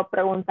le sigo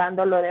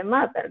preguntando lo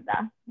demás,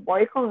 ¿verdad?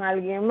 Voy con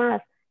alguien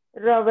más.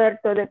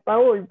 Roberto de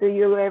Paul, do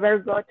you ever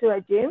go to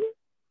a gym?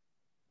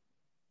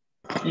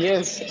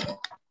 Yes.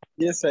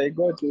 Yes, I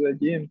go to the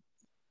gym.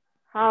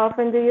 How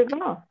often do you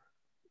go?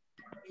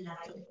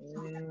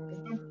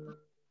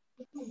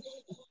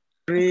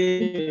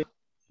 Three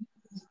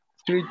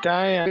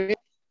times.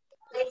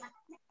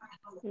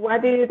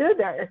 What do you do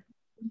there?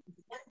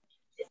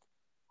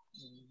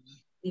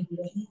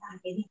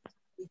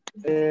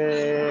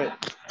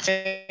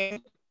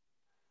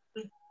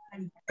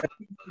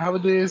 How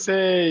do you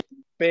say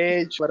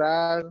page,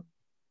 bras?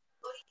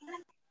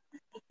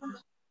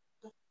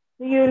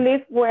 Do you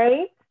lift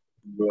weights?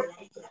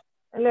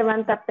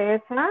 Levanta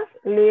pesas,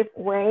 lift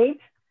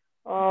weights,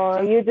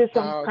 or you do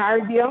some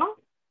cardio?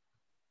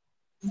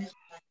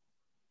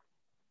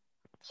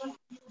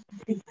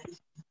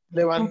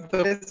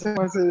 Levanto pesas,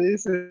 ¿cómo se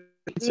dice?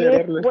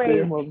 Lift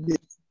weights.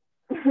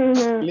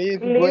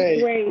 Lift Lift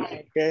weight.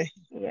 weights. Okay.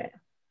 Yeah.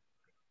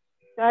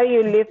 So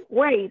you lift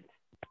weights.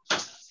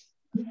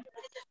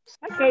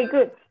 Okay,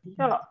 good.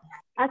 So,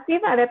 así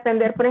va a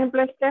depender. Por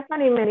ejemplo,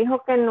 Stephanie me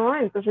dijo que no,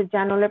 entonces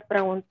ya no le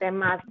pregunté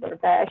más,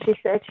 ¿verdad? She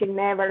said she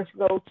never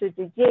goes to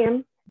the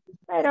gym.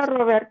 Pero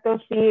Roberto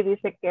sí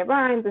dice que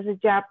va, entonces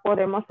ya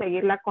podemos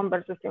seguir la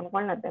conversación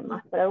con las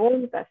demás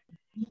preguntas.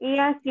 Y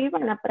así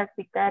van a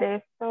practicar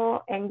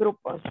esto en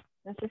grupos.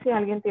 No sé si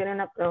alguien tiene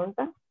una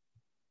pregunta.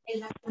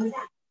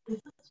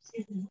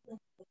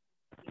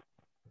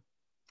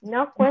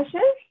 No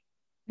questions?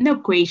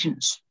 No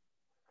questions.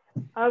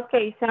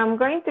 Okay, so I'm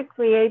going to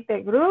create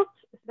the groups.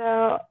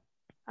 So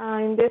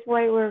in this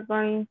way, we're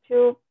going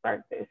to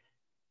practice.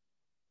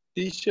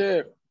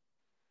 Teacher.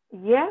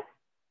 Yes?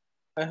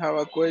 I have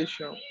a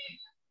question.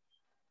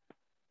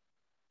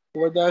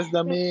 What does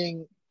that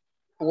mean?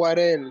 What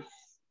else?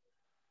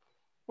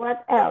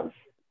 What else?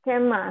 ¿Qué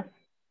más?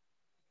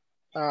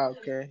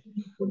 Okay.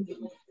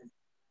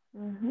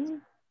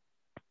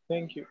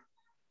 Thank you.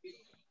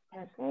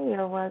 Okay,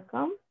 you're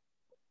welcome.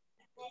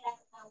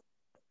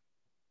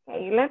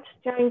 Okay, let's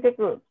join the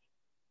group.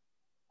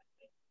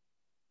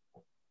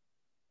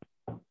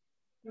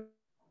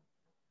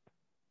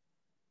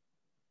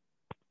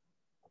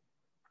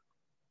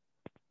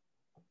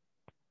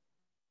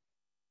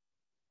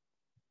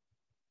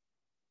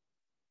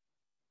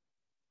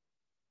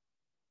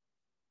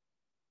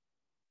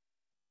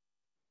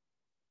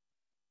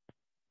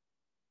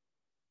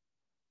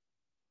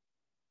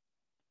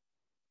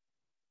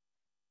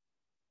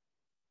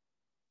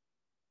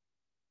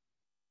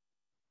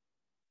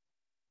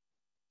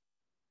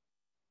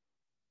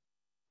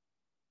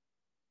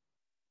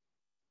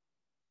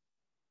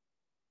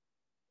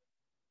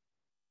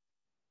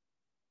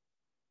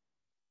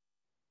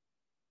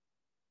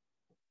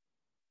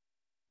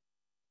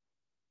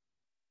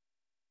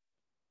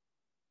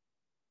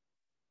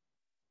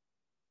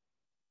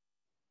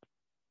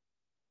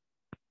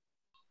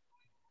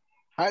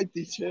 Hi,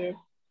 teacher.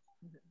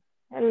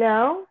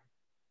 Hello?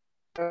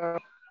 Hello,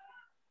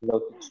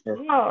 teacher.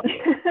 Oh.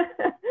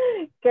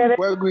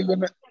 What we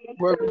gonna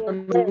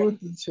do,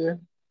 teacher?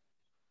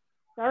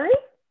 Sorry?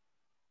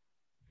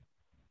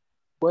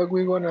 What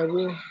we gonna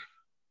do?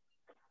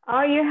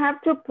 Oh, you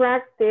have to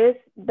practice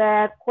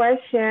the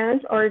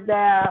questions or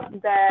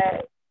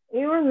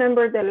you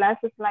remember the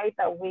last slide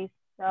that we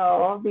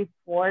saw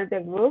before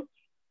the group?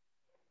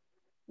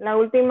 La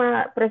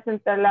última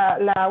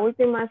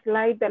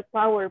slide del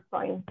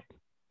PowerPoint.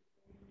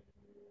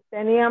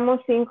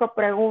 Teníamos 5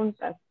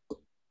 preguntas.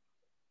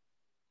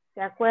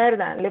 ¿Se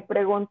acuerdan? Le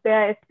pregunté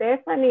a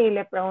Stephanie y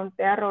le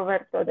pregunté a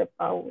Roberto de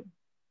Paul.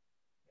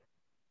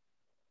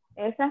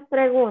 Esas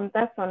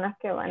preguntas son las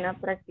que van a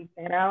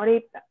practicar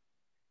ahorita.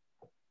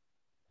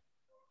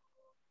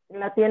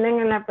 La tienen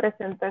en la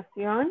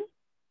presentación.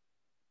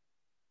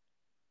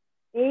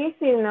 Y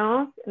si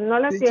no, no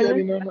la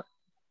tienen.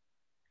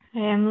 I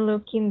am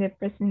looking the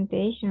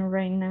presentation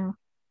right now.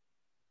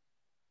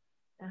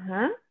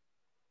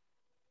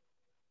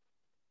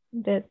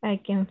 That I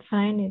can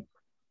find it.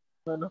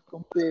 I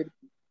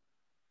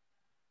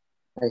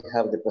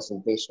have the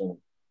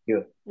presentation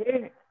here.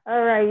 Yeah.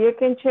 All right, you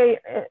can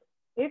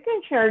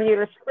share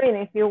your screen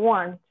if you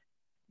want.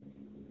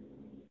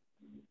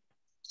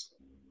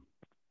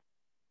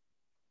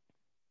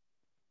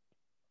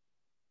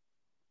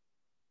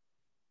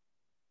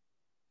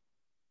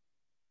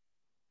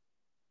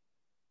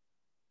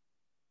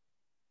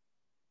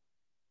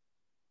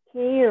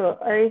 Cute.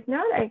 Or if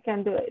not, I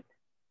can do it.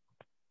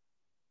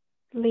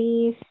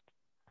 Please.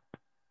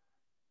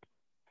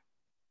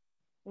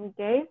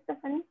 Okay,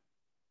 Stephanie.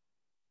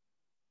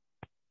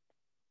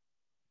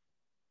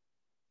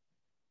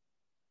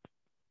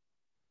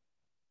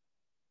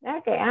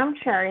 Okay, I'm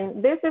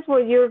sharing. This is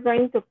what you're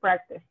going to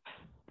practice.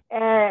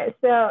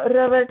 So,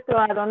 Roberto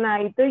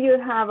Adonai, do you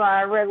have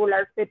a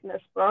regular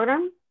fitness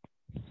program?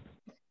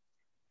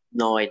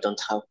 No, I don't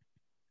have.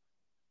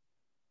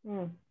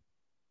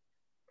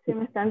 Si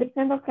me están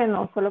diciendo que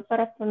no, solo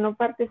para no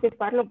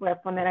participar, lo voy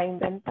a poner a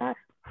inventar.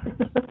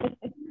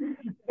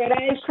 But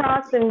I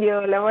trust in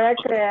you, le voy a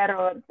creer,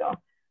 Roberto.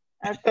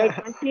 Okay,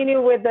 continue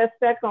with the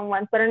second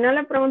one. Pero no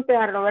le pregunte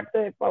a Roberto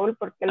de Paul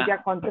porque él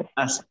ya contestó.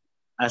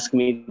 Ask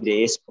me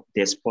the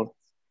sport.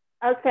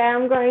 Okay,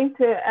 I'm going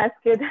to ask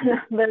you the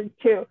number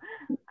 2.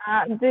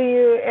 Do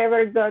you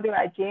ever go to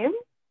a gym?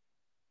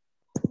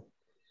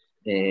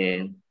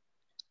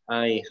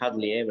 I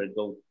hardly ever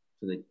go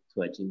to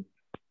a gym.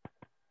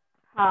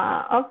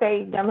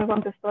 Okay, ya me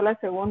contestó la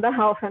segunda.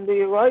 How often do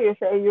you go? You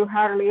say you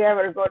hardly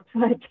ever go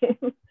to a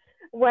gym.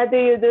 What do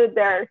you do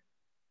there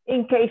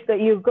in case that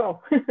you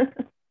go?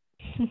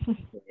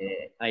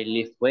 I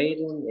lift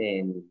weighting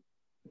and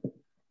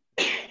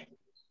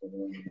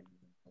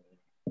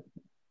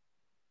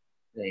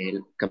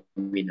el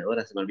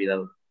caminadora, se me ha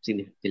olvidado.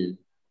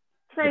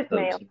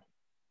 Treadmill.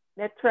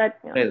 The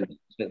treadmill.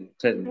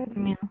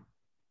 Treadmill.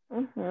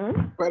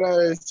 Para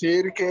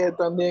decir que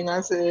también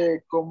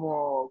hace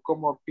como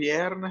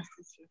piernas.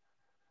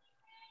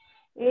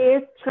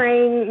 Is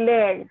train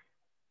legs.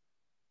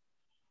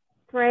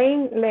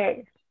 Train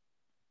legs.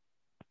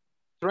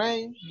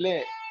 Train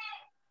legs.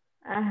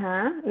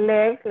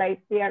 Legs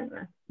like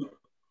piernas.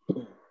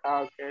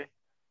 Okay.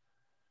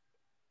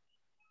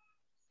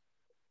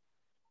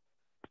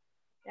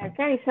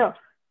 Okay, so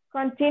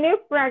continue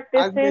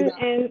practicing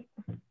and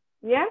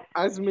yes?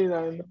 Ask me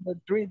the number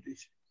 3.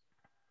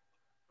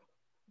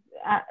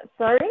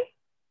 Sorry?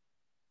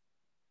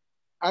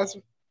 Ask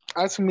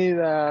me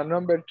the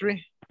number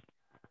 3.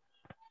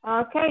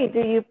 Okay,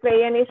 do you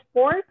play any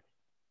sport?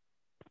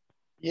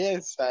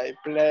 Yes, I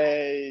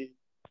play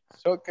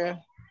soccer.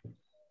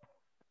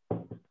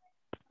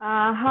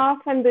 How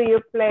often do you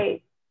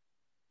play?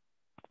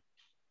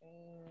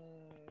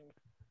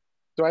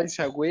 Twice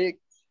a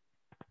week.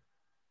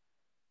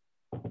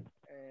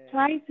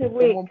 Twice a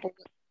week.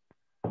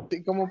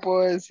 ¿Cómo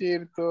puedo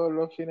decir todos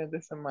los fines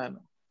de semana?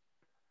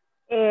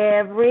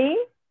 Every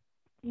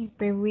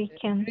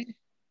weekend.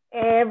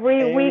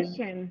 Every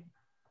weekend.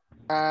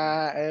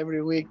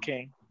 Every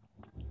weekend.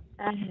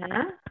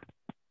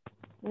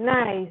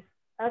 Nice.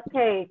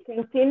 Okay,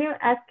 continue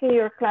asking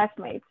your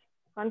classmates.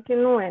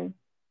 Continúen.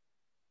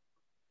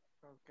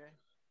 Okay.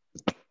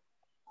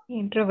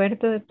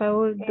 Roberto de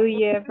Paul, do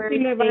you ever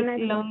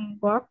take long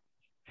walk?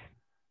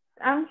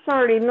 I'm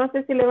sorry, no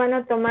sé si le van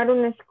a tomar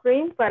un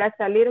screen para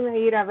salirme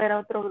e ir a ver a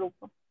otro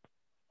grupo.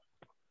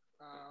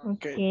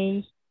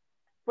 Okay.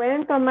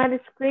 Pueden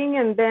tomar screen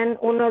and then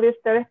uno de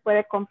ustedes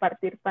puede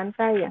compartir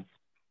pantalla.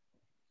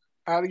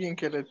 Alguien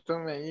que le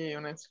tome ahí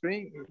un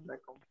screen y la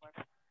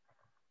comparte.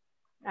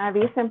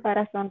 Avisen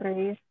para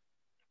sonreír.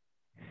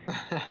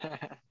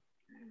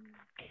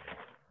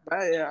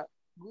 Vaya,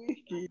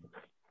 whisky.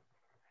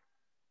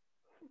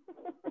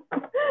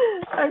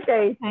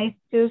 Okay. I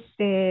choose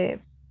the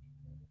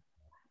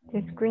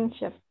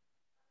screenshot.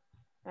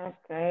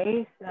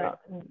 Okay, so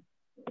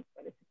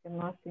parece que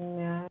no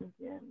hacen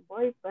bien.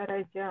 Voy para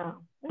allá.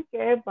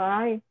 Okay,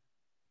 bye.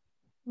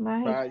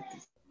 Bye.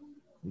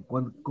 ¿Y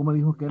cómo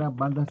dijo que era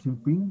banda sin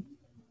fin?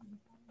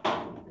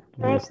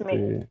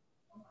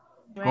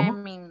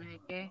 Dreaming,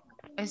 ¿qué?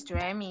 Es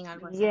dreaming,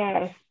 algo así.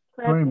 Yes.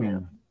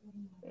 Dreaming.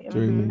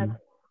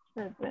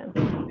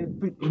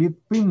 Lead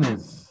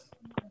fitness.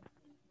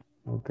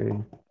 Okay.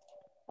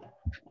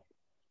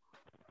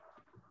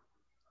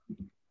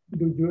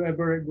 Do you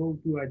ever go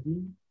to a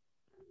gym?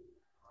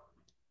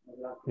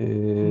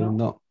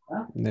 No,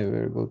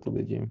 never go to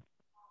the gym.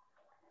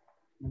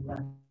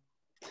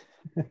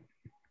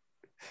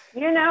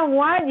 You know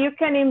what? You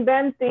can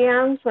invent the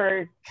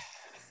answer.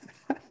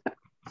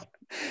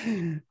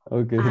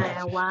 Okay.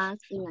 I was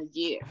in a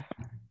year.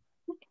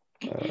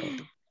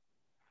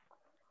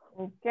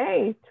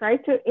 Okay, try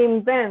to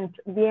invent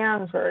the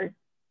answer.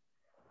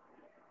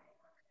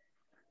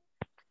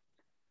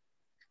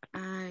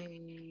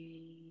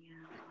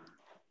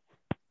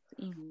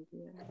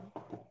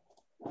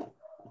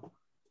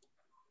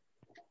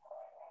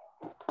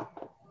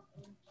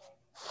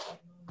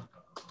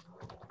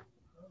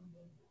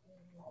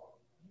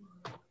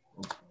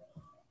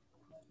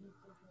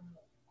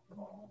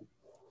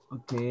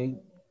 Okay.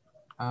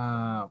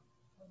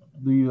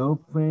 Do you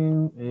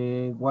often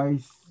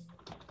wash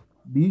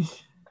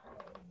dish?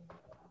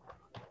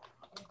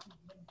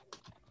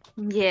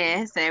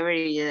 Yes,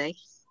 every day.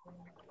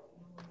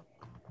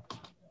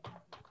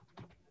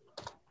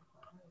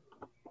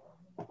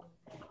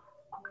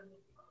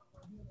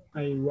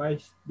 I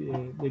wash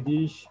the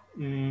dish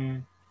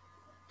 3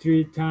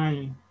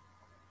 times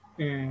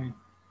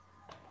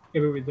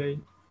every day.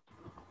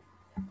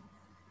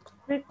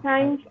 3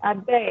 times a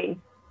day.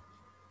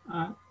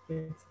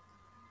 Yes.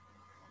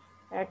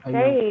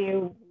 Okay,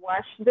 you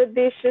wash the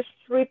dishes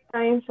 3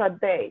 times a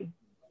day.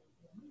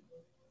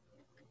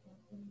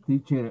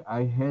 Teacher,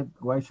 I had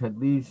washed a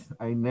dish.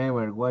 I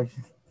never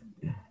washed.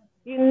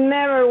 You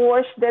never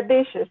wash the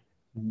dishes.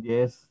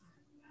 Yes.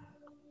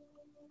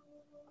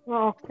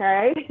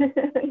 Okay.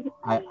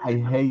 I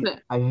hate.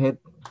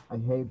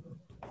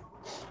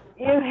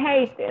 You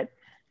hate it.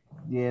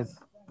 Yes.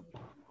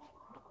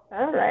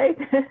 All right.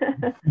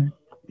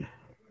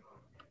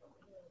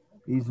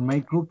 Is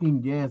my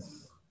cooking?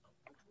 Yes.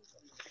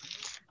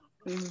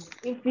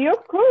 If you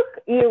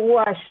cook, you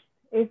wash.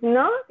 If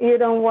not, you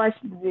don't wash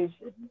the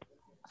dishes.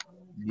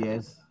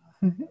 Yes.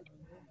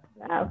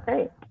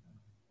 Okay.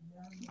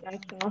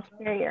 That's most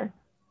clear.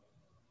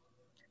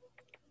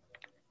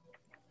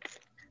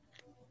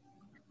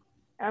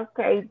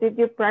 Okay, did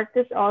you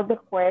practice all the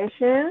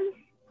questions?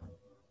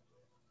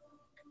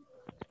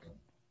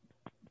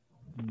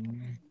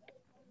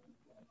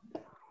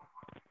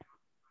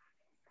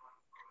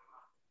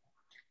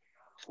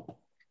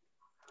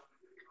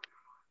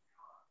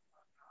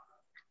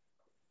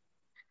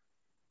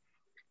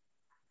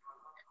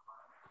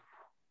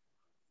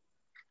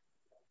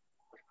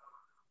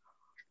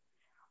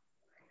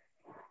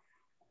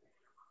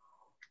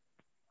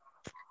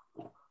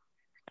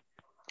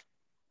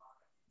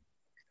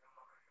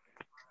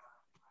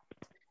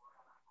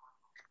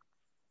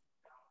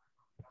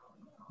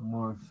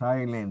 More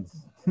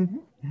silence.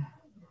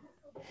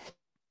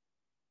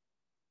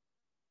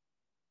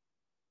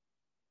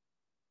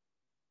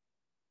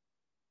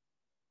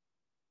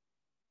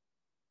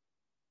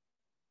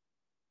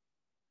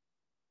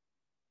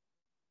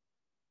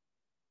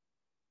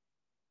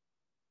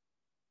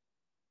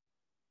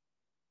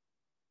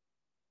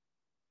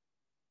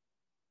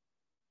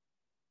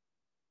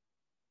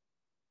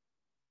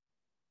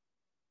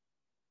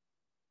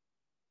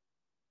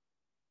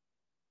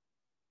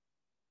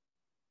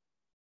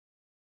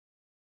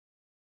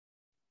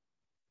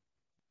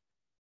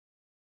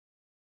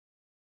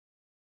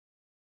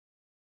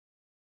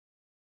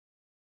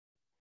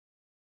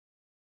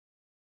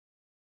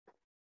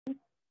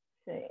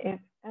 See if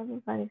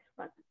everybody's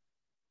fine.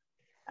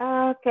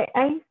 Okay,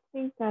 I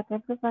think that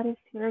everybody's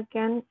here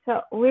again.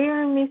 So we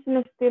are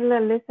missing still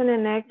a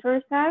listening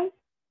exercise.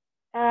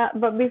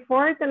 But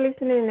before the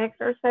listening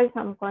exercise,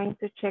 I'm going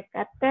to check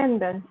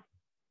attendance.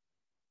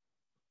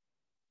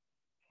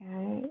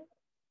 Okay,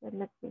 so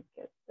let me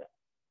get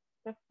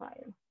the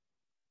file.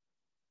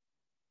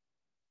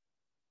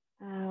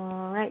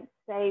 All right,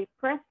 say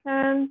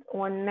present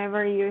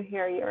whenever you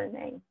hear your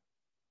name.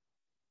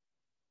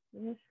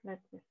 Yes,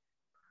 let's see.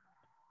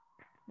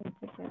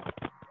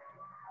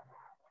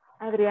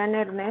 Adrián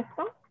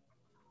Ernesto.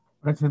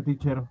 Present,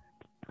 teacher.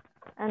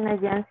 Ana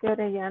Yancy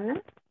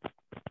Orellana.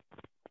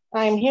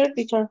 I'm here,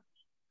 teacher.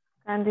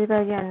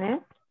 Candida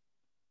Yanet.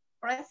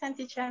 Present,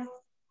 teacher.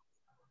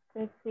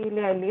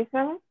 Cecilia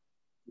Elizabeth.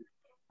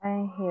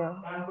 I'm here.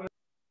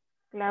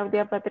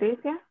 Claudia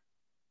Patricia.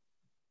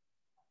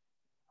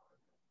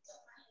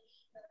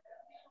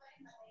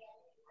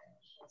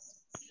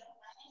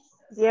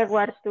 Diego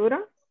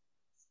Arturo.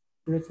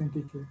 Present,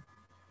 teacher.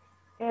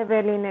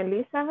 Evelyn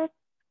Elizabeth.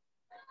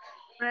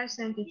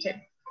 Present,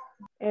 teacher.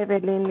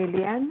 Evelyn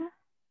Liliana.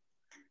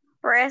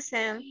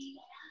 Present.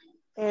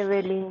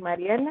 Evelyn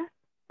Mariela.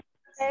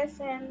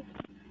 Present.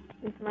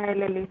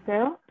 Ismael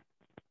Eliseo.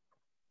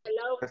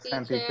 Hello,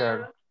 Present,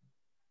 teacher.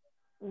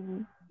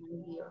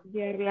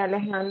 Jerry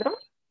Alejandro.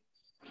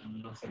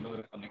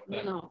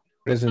 No.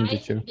 Present, Hi,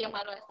 teacher.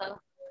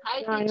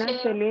 Hi, Joana teacher.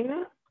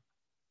 Celina.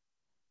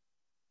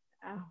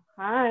 Oh,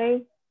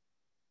 hi.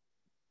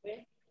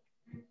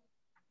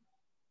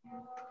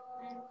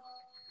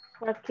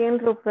 Joaquín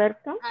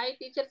Ruperto. Hi,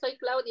 teacher, soy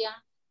Claudia.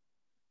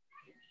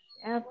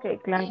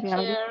 Ok, Claudia.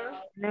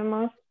 Teacher.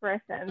 Tenemos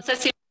present. No sé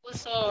si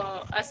puso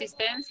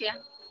asistencia.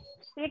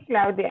 Sí,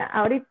 Claudia,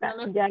 ahorita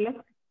No me... ya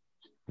lo...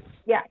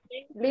 Ya,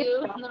 Thank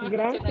listo, you. No me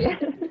gracias.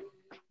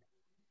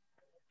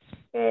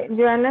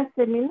 Joana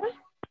Celina.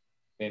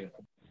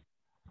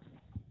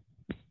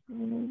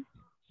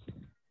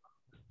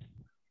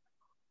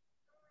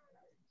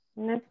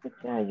 No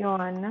escuché a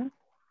Joana.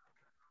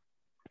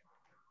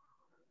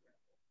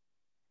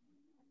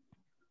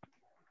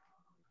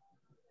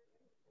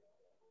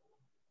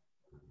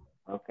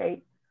 Ok.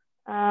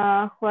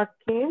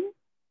 Joaquín.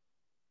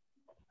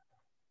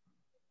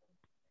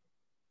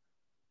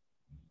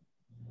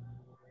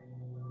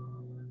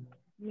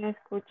 ¿Me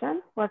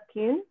escuchan?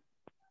 Joaquín.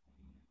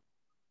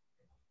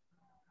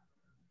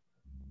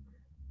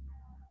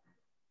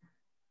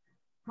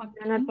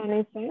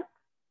 Joaquín.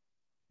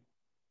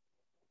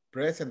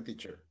 Present,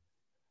 teacher.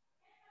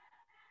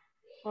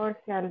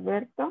 Jorge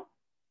Alberto.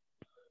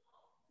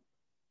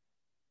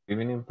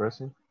 Evening,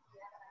 present.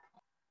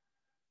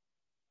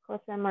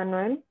 José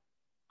Manuel.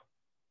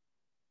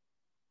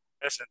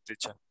 Present,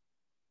 teacher.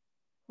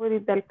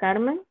 Judith del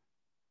Carmen.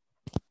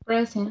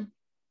 Present.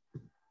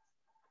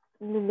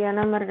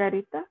 Liliana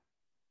Margarita.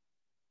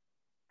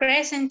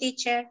 Present,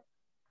 teacher.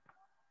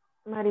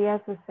 María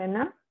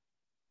Azucena.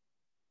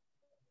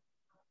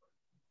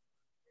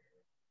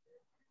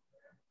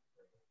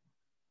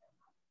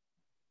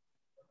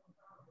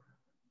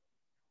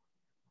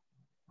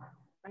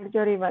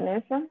 Marjorie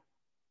Vanessa.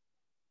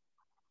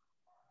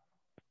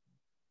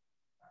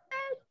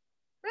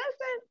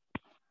 Present.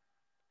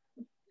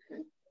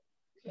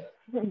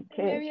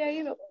 Okay. había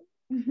ido.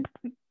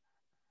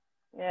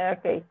 Yeah,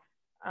 okay.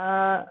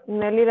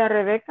 Nelida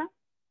Rebecca.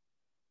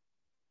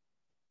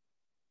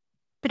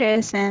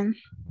 Present.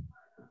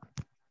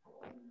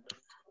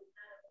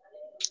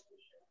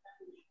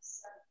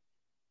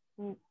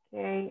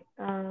 Okay.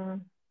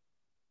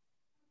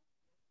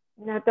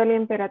 Natalia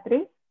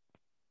Emperatriz.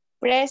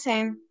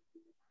 Present.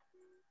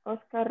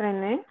 Oscar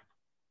René.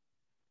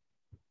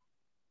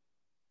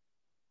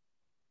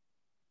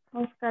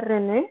 Oscar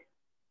René.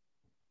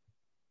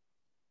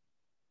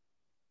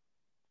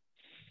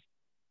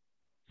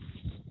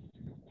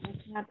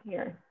 It's not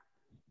here.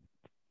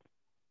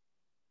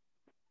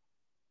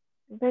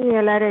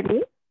 Daniela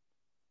Areli.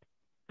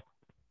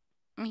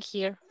 I'm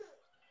here.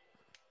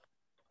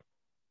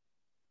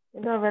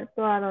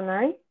 Roberto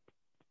Adonai.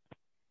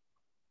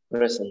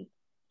 Present.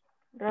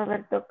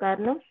 Roberto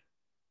Carlos.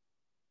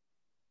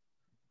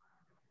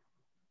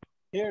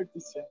 Here,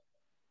 teacher.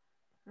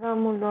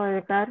 Rómulo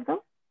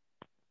Edgardo.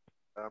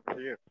 I'm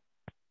here.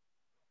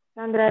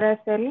 Sandra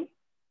Araceli.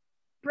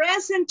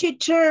 Present,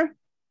 teacher.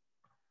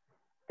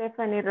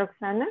 Stephanie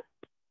Roxana.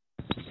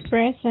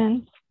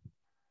 Present.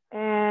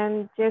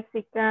 And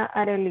Jessica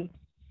Areli.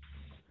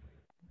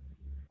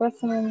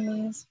 Present,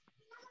 miss.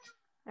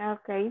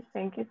 Okay,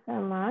 thank you so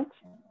much.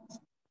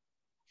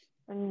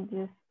 I'm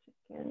just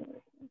checking.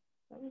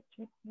 Double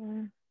check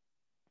here.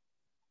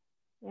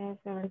 Yes,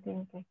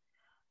 everything okay.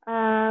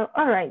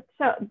 All right,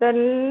 so the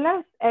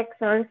last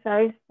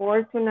exercise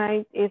for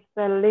tonight is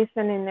the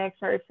listening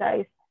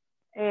exercise.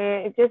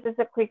 Just as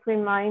a quick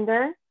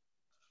reminder,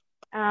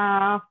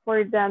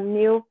 for the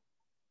new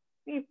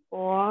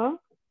people,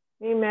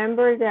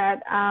 remember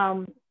that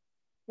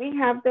we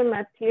have the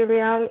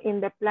material in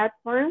the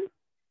platform,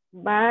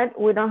 but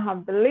we don't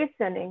have the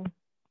listening.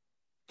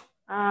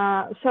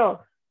 So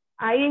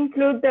I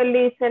include the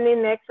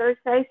listening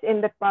exercise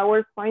in the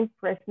PowerPoint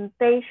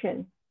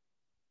presentation.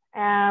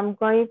 I'm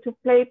going to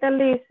play the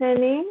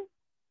listening,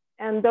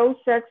 and those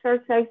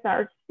exercises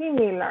are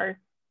similar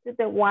to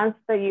the ones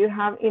that you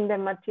have in the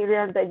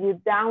material that you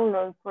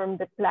download from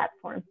the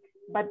platform,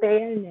 but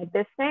they are not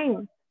the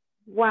same.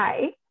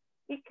 Why?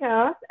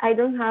 Because I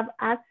don't have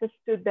access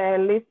to the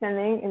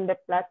listening in the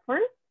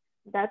platform.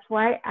 That's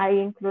why I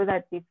include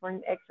a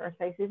different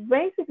exercise. It's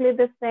basically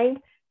the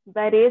same,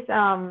 but es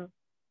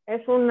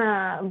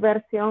una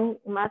versión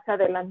más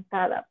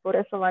adelantada. Por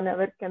eso van a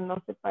ver que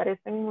no se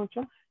parecen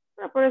mucho.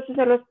 Pero por eso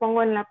se los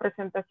pongo en la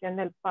presentación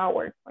del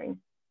PowerPoint.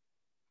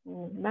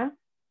 ¿Verdad?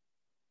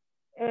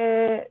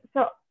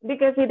 So,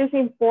 because it is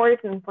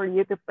important for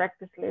you to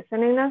practice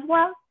listening as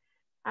well,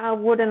 I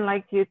wouldn't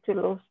like you to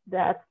lose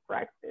that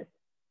practice.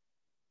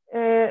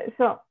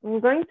 So, I'm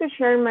going to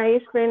share my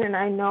screen, and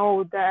I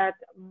know that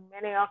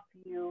many of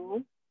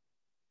you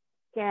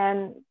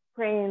can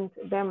print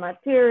the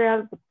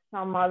material, but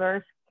some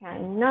others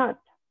cannot.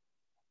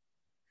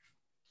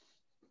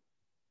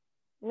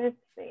 Let's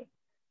see.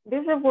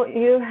 This is what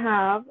you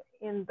have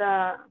in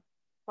the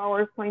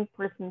PowerPoint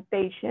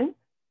presentation,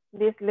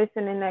 this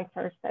listening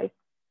exercise.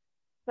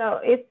 So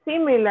it's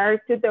similar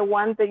to the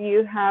one that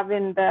you have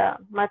in the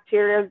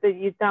material that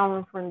you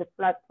download from the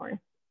platform.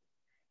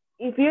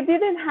 If you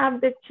didn't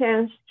have the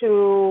chance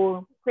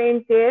to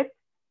print it,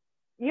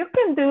 you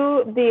can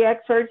do the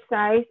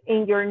exercise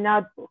in your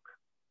notebook.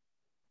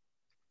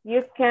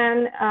 You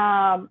can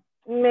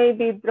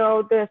maybe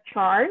draw the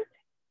chart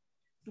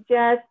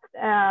just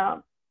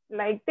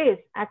like this,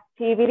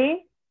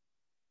 activity,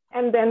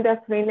 and then the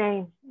three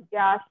names,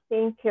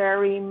 Justin,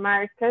 Carrie,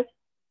 Marcus,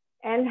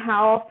 and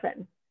how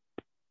often.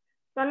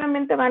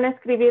 Solamente van a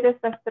escribir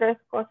estas tres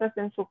cosas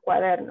en su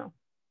cuaderno.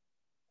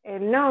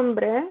 El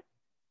nombre,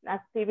 la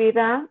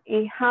actividad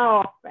y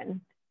how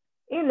often.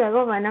 Y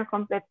luego van a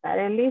completar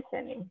el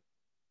listening.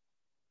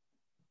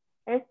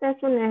 Este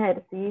es un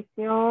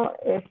ejercicio,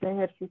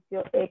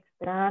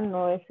 extra,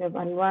 no es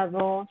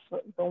evaluado, so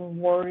don't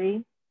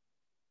worry.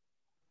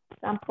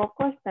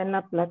 Tampoco está en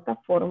la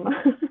plataforma.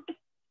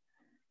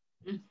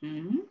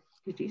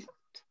 It is.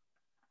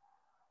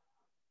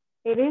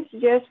 It is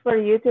just for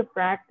you to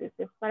practice.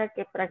 Es para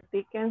que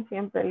practiquen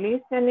siempre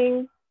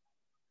listening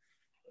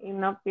y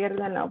no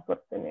pierdan la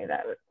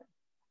oportunidad.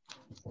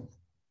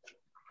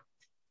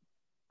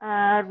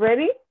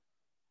 Ready?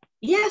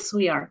 Yes,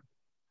 we are.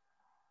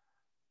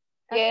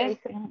 Okay,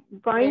 so I'm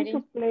going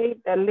to play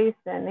the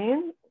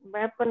listening.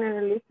 Voy a poner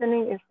el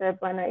listening y ustedes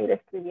van a ir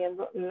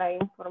escribiendo la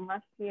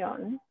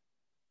información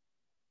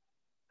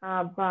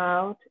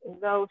about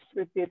those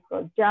three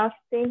people,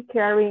 Justin,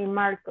 Carrie, and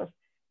Marcos.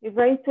 You're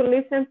going to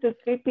listen to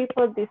three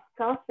people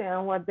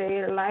discussing what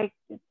they like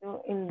to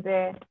do in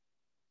the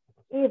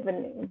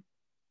evening.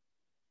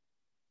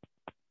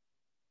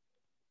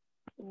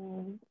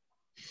 I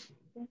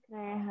think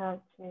I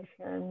have to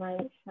share my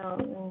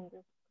sound in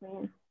the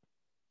screen.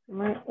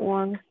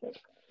 One second.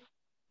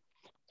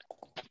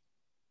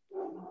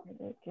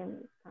 I can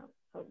become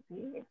so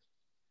big.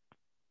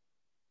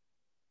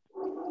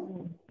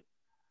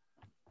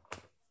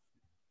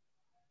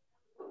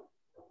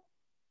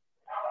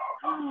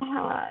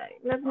 Hi,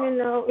 let me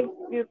know if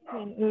you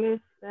can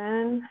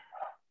listen.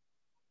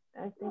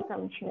 I think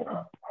I'm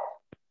sure.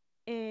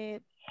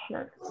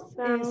 Sure.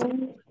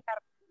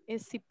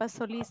 Si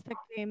pasó lista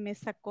que me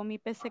sacó mi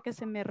PC, que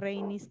se me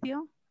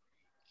reinició.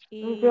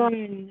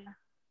 Joana.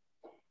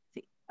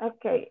 Sí.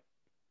 Ok.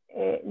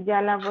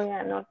 Ya la voy a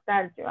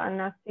anotar,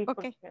 Joana. Sí, ok.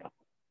 Porque...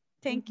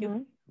 Thank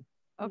you.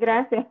 Okay.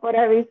 Gracias por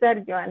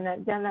avisar, Joana.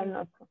 Ya la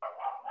anoto.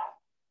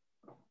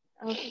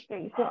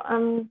 Ok, so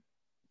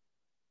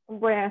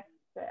voy a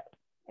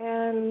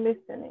hacer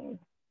listening.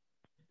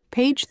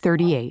 Page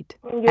 38,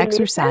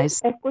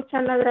 exercise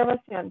 ¿Escuchan la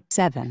grabación?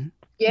 7,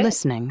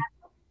 listening.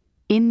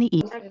 In the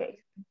Okay.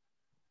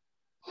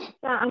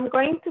 So I'm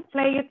going to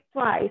play it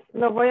twice.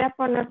 Lo voy a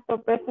poner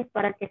 2 veces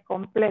para que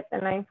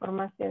completen la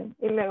información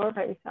y luego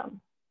revisamos.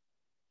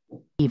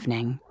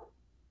 evening.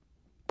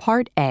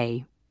 Part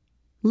A.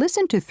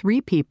 Listen to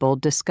 3 people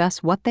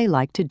discuss what they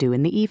like to do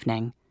in the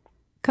evening.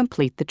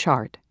 Complete the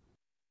chart.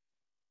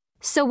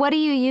 So what do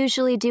you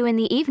usually do in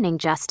the evening,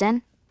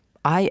 Justin?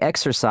 I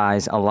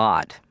exercise a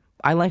lot.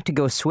 I like to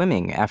go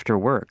swimming after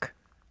work.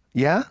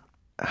 Yeah?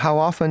 How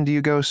often do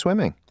you go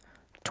swimming?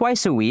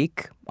 Twice a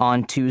week,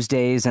 on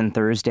Tuesdays and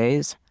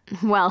Thursdays.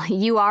 Well,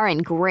 you are in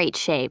great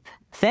shape.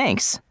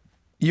 Thanks.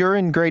 You're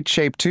in great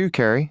shape too,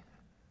 Carrie.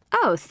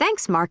 Oh,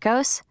 thanks,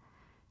 Marcos.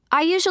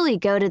 I usually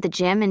go to the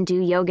gym and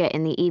do yoga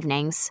in the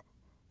evenings.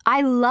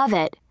 I love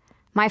it.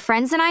 My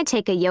friends and I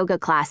take a yoga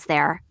class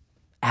there.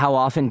 How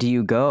often do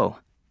you go?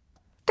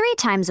 3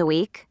 times a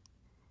week.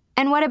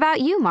 And what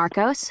about you,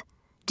 Marcos?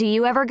 Do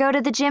you ever go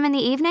to the gym in the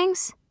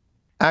evenings?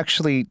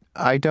 Actually,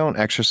 I don't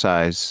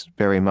exercise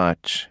very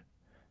much.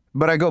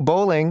 But I go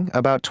bowling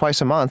about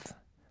twice a month.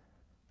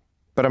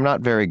 But I'm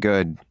not very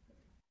good.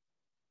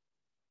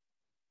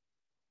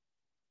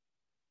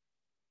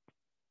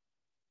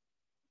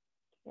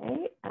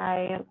 Okay,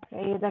 I'll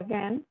play it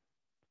again.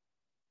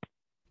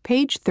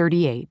 Page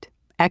 38,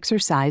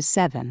 exercise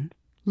 7,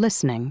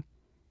 listening.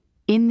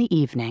 In the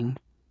evening.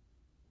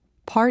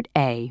 Part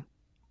A.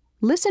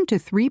 Listen to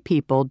 3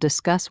 people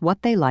discuss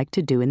what they like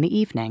to do in the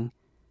evening.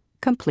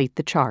 Complete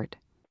the chart.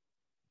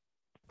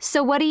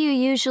 So what do you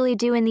usually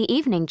do in the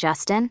evening,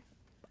 Justin?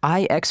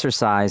 I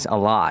exercise a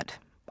lot.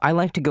 I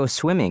like to go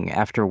swimming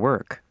after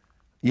work.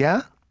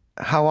 Yeah?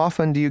 How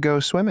often do you go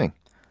swimming?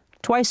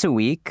 Twice a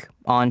week,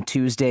 on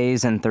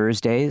Tuesdays and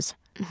Thursdays.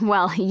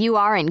 Well, you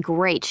are in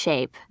great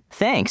shape.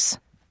 Thanks.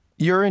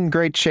 You're in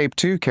great shape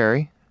too,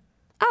 Carrie.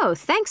 Oh,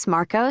 thanks,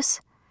 Marcos.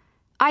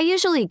 I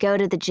usually go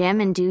to the gym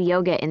and do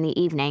yoga in the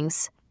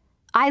evenings.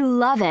 I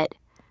love it.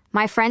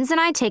 My friends and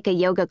I take a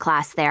yoga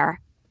class there.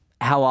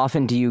 How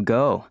often do you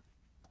go?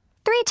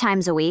 3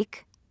 times a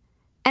week.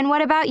 And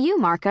what about you,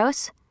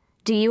 Marcos?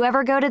 Do you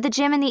ever go to the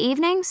gym in the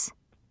evenings?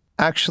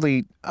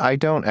 Actually, I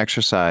don't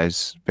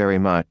exercise very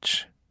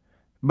much.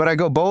 But I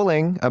go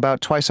bowling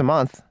about twice a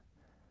month.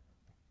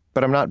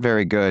 But I'm not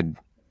very good.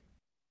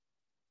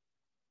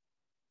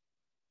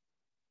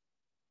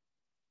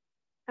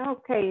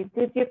 Okay,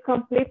 did you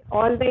complete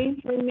all the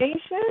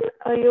information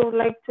or you would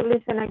like to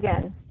listen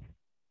again?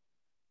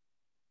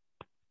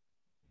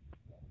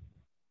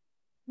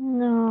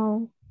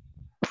 No.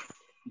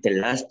 The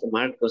last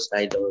Marcos,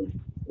 I don't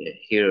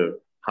hear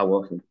how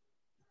often.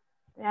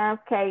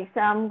 Okay, so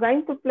I'm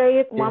going to play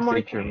it one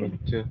more time.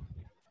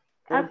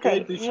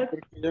 Okay.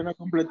 Yo no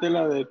completé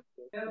la de...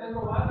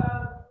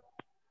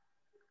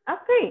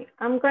 Okay,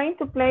 I'm going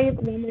to play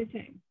it one more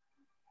time.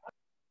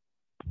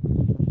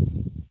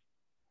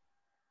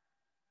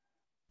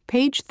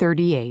 Page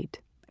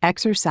 38,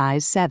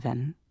 exercise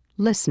 7,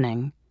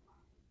 listening.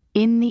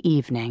 In the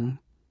evening.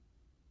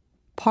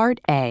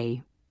 Part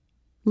A.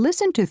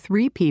 Listen to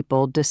 3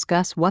 people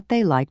discuss what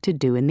they like to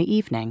do in the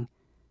evening.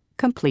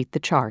 Complete the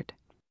chart.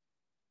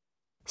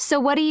 So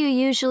what do you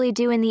usually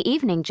do in the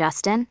evening,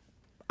 Justin?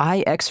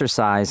 I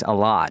exercise a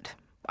lot.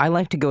 I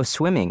like to go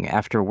swimming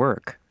after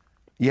work.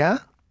 Yeah?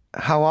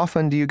 How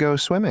often do you go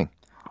swimming?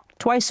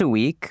 Twice a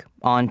week,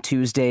 on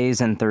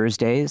Tuesdays and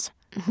Thursdays.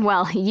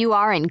 Well, you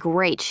are in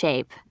great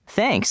shape.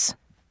 Thanks.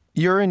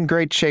 You're in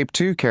great shape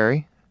too,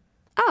 Carrie.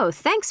 Oh,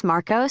 thanks,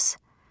 Marcos.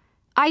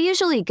 I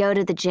usually go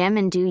to the gym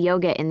and do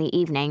yoga in the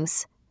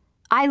evenings.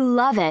 I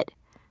love it.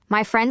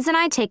 My friends and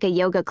I take a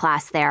yoga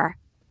class there.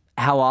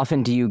 How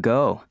often do you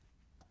go?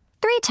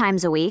 3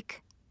 times a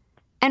week.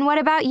 And what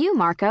about you,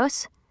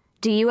 Marcos?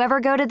 Do you ever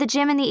go to the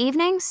gym in the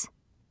evenings?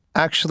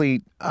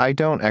 Actually, I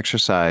don't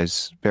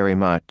exercise very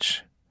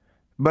much.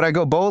 But I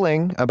go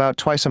bowling about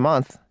twice a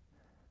month.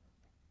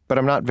 But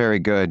I'm not very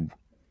good.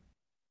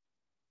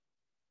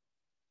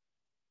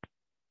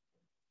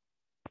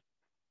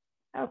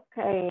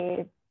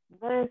 Okay,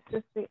 this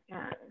is the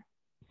end.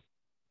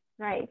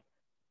 Right,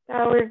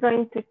 so we're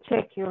going to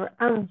check your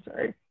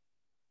answers.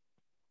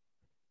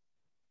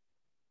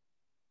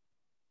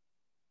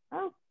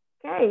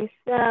 Okay,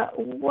 so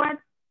what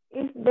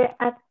is the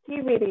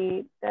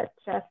activity that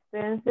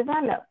Justin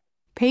developed?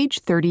 Page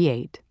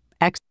 38,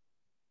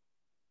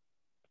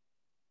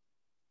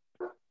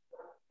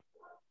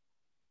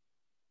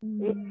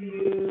 If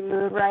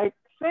you write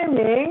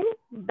swimming,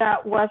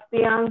 that was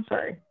the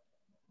answer.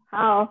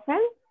 How often?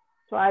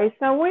 Twice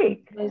a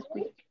week.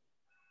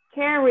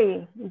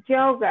 Carry,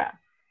 yoga.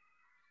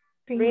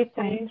 3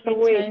 times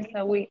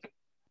a week.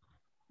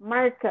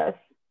 Marcus,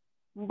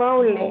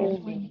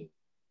 bowling,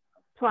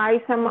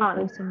 twice a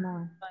month.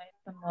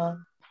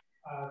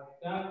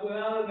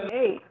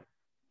 Hey,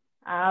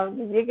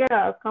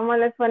 ¿cómo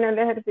les fue en el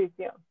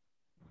ejercicio?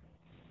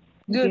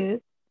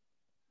 Good.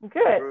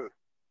 Good.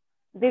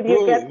 Did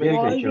you get Good,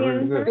 all teacher, the really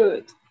answers?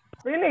 good.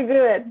 Really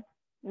good.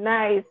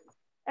 Nice.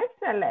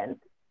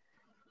 Excellent.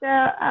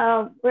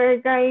 So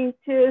we're going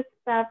to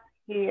stop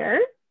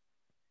here.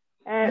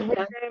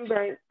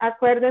 Remember,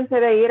 acuérdense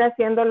de ir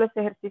haciendo los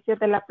ejercicios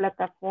de la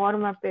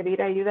plataforma,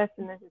 pedir ayuda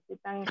si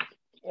necesitan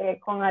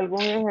con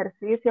algún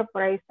ejercicio.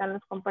 Por ahí están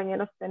los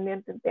compañeros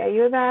pendientes de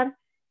ayudar.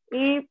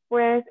 Y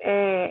pues,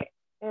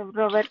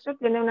 Roberto,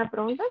 ¿tiene una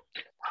pregunta?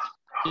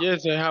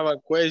 Yes, I have a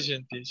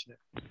question, teacher.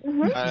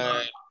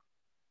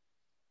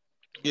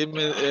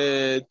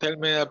 Tell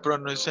me the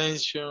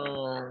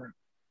pronunciation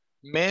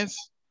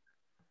mes.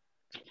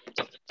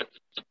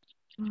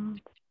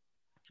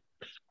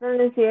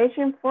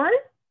 Pronunciation for?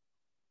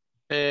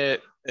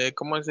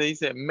 ¿Cómo se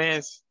dice?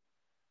 Mes.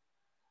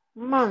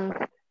 Month.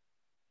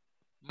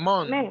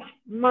 Month. Mes.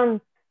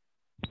 Month.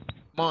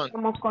 Month.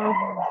 Como con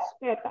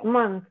Z.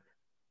 Month.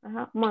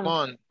 Ajá. Month.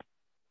 Month.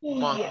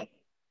 Month. Yes.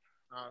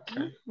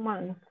 Okay.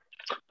 Month.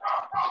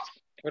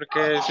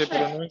 Porque se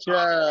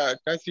pronuncia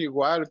casi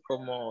igual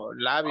como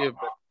labios,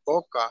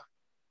 boca.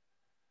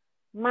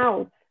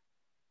 Mouth.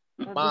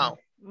 Mouth.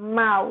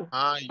 Mouth.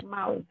 Ay,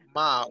 Mouth.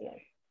 mouth.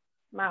 Yes.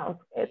 Mouth.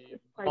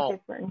 It's quite mouth.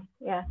 different.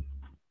 Yeah.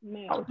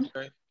 Mouth.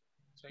 Okay.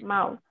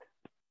 Mouth.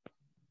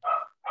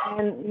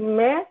 And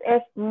mes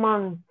is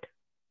month.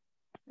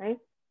 Right?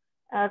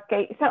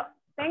 Okay. So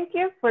thank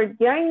you for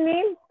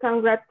joining.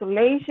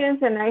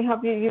 Congratulations. And I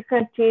hope you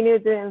continue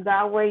doing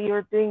that way.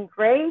 You're doing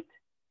great.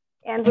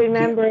 And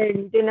remember,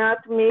 do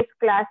not miss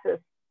classes.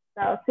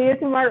 So see you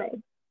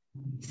tomorrow.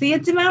 See you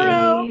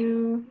tomorrow.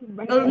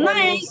 Bye. Good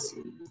night.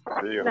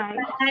 Night.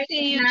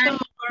 See you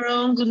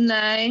tomorrow. Good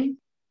night.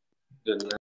 Good night.